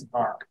 5 minutes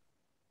apart.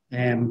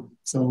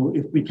 So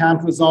if we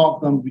can't resolve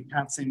them, we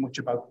can't say much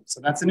about them.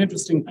 So that's an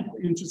interesting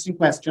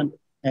question.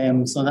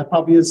 So that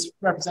probably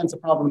represents a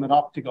problem at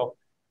optical.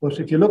 But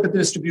if you look at the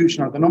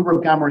distribution or the number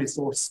of gamma ray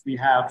sources we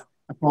have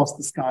across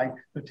the sky,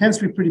 there tends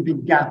to be pretty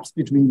big gaps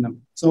between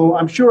them. So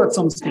I'm sure at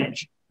some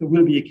stage there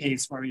will be a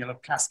case where you'll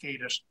have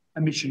cascaded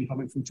emission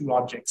coming from two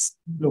objects.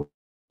 Look,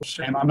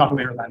 I'm not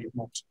aware of that at the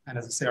moment. And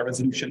as I say, our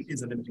resolution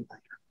is a limiting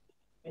factor.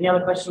 Any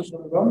other questions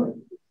from the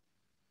room?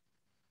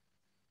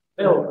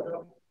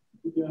 Bill?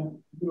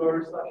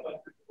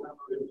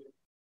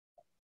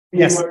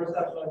 Yes.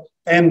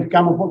 And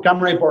gamma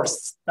ray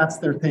bursts, that's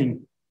their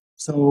thing.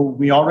 So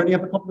we already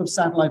have a couple of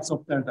satellites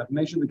up there that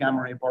measure the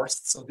gamma ray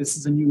bursts. So this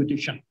is a new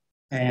addition.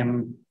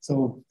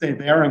 So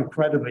they are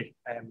incredibly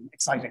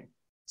exciting.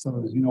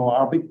 So,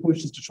 our big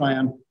push is to try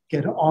and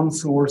get on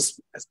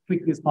source as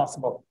quickly as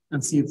possible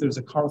and see if there's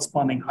a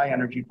corresponding high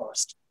energy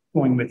burst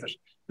going with it.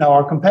 Now,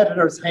 our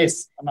competitors,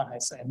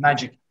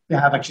 Magic, they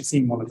have actually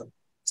seen one of them.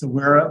 So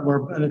we're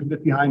a little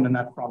bit behind on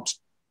that front.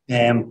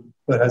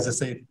 But as I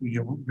say,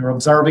 you're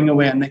observing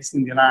away, and next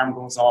thing the alarm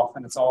goes off,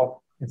 and it's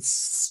all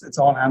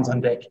hands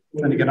on deck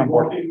trying to get on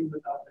board.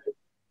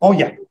 Oh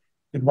yeah,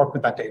 you'd work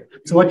with that data.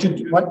 So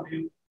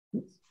UCD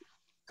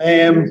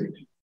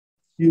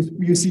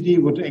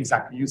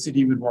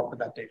would work with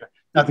that data.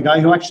 Now the guy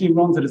who actually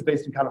runs it is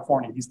based in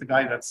California. He's the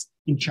guy that's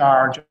in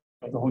charge of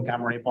the whole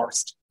gamma ray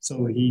burst. So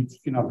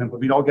but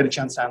we'd all get a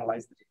chance to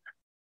analyze the data.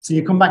 So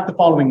you come back the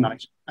following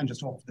night and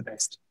just hope for the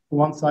best.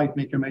 Go on site,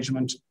 make your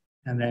measurement,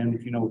 and then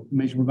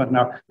measure about an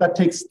hour. That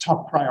takes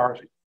top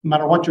priority. No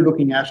matter what you're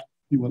looking at,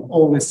 you will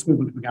always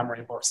swivel to the gamma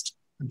ray burst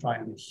and try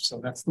and measure. So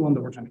that's the one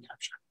that we're trying to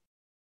capture.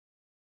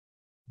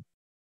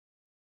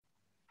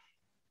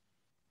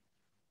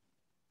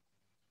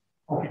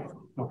 Okay,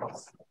 no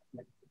problem.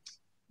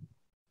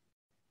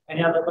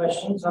 Any other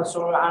questions? I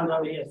saw a hand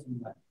over here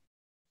somewhere.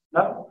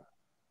 No?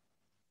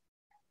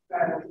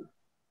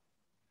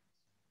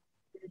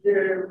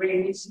 The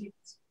rainy season,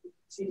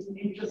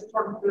 you just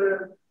turn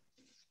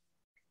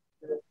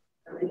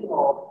everything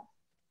off?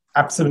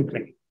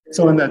 Absolutely.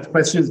 So when the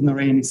question is in the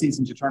rainy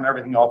season, you turn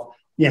everything off.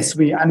 Yes,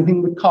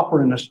 anything with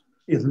copper in it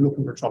is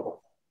looking for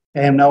trouble.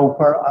 Now,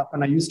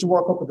 when I used to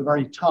work up at the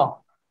very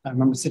top, I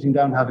remember sitting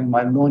down having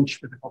my lunch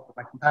with a couple of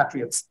my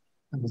compatriots,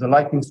 and there was a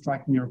lightning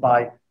strike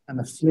nearby, and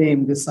a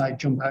flame this side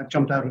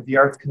jumped out of the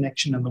earth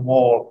connection in the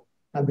wall.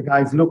 And the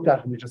guys looked at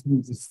it and they just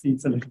moved his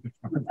seats a little bit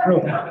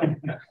further.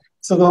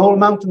 So the whole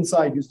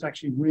mountainside used to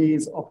actually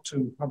raise up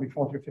to probably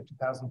 40 or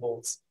 50,000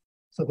 volts.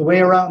 So the way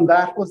around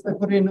that was they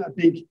put in a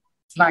big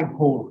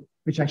flagpole,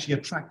 which actually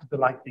attracted the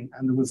lightning,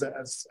 and there was a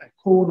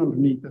cone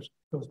underneath it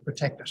that was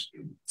protected.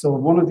 So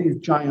one of these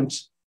giant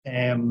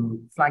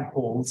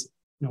flagpoles,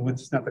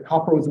 the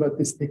copper was about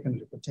this thick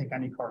and it could take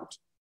any current.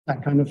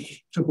 That kind of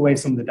took away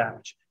some of the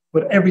damage.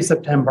 But every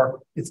September,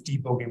 it's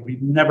debugging. We've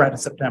never had a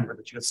September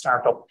that you could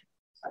start up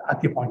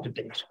at the appointed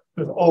date.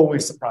 There's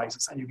always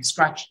surprises, and you'd be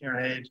scratching your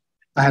head.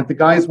 The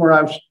guys were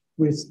out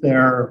with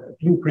their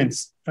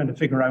blueprints trying to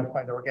figure out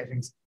why they were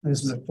getting, and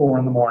this was at 4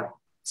 a.m.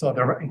 So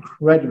they're an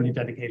incredibly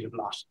dedicated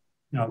lot.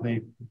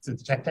 The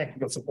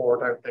technical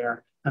support out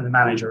there and the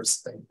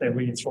managers, they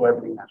really throw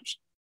everything at it.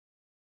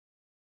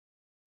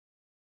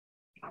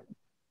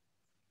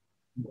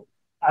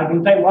 I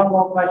can take one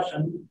more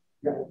question.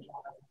 Yeah.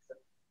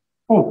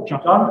 Oh,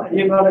 John,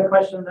 you got a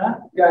question there?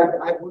 Yeah,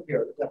 I would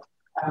hear it. The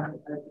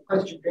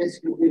question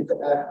basically is,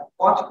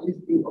 what is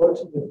the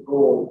ultimate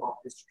goal of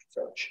this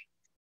research?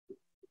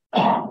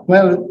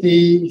 Well,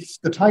 the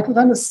title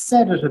kind of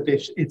said it a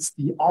bit. It's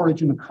the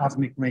origin of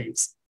cosmic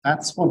rays.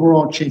 That's what we're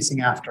all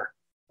chasing after.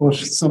 But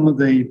some of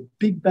the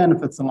big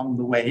benefits along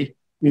the way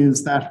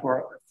is that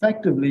we're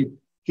effectively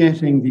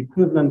getting the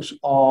equivalent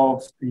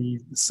of the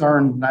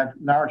CERN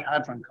Large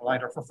Hadron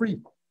Collider for free.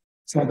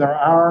 So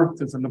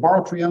there's a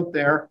laboratory out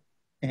there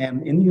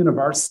in the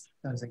universe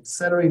that is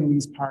accelerating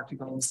these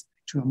particles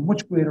to a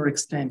much greater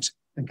extent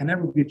than can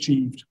ever be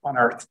achieved on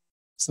Earth.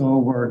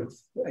 So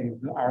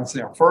our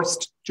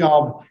first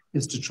job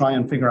is to try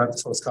and figure out the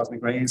source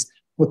cosmic rays.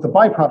 But the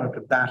byproduct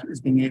of that is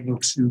being able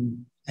to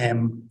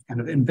kind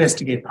of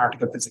investigate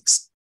particle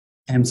physics.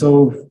 And so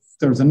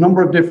there's a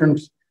number of different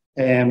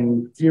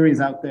theories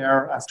out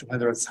there as to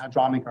whether it's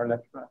hadronic or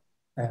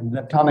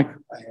leptonic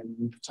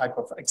type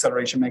of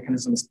acceleration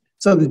mechanisms.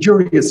 So the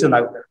jury is still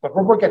out there, but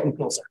we're getting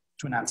closer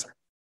to an answer.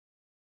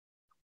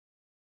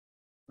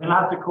 We'll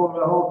have to call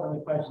a halt on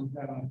the questions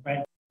there, I'm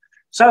afraid.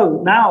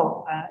 So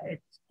now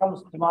it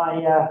comes to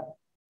my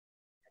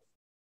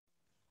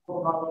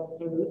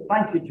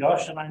thank you,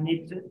 Josh, and I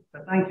need to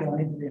thank you. I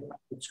need to be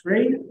up the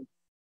screen.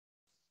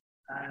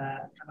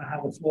 And I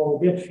have a small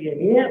gift for you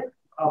here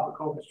of the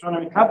Cork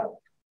Astronomy Club,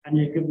 and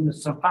you've given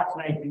us some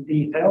fascinating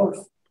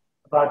details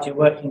about your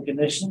working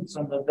conditions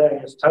and the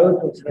various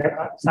toads, which they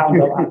sound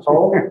like at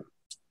all.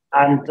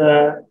 And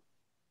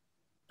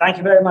thank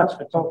you very much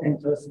for talking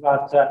to us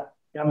about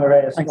gamma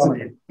ray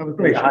astronomy. That was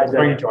great.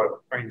 Very enjoyable.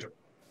 Very enjoyable.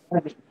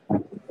 Thank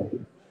you.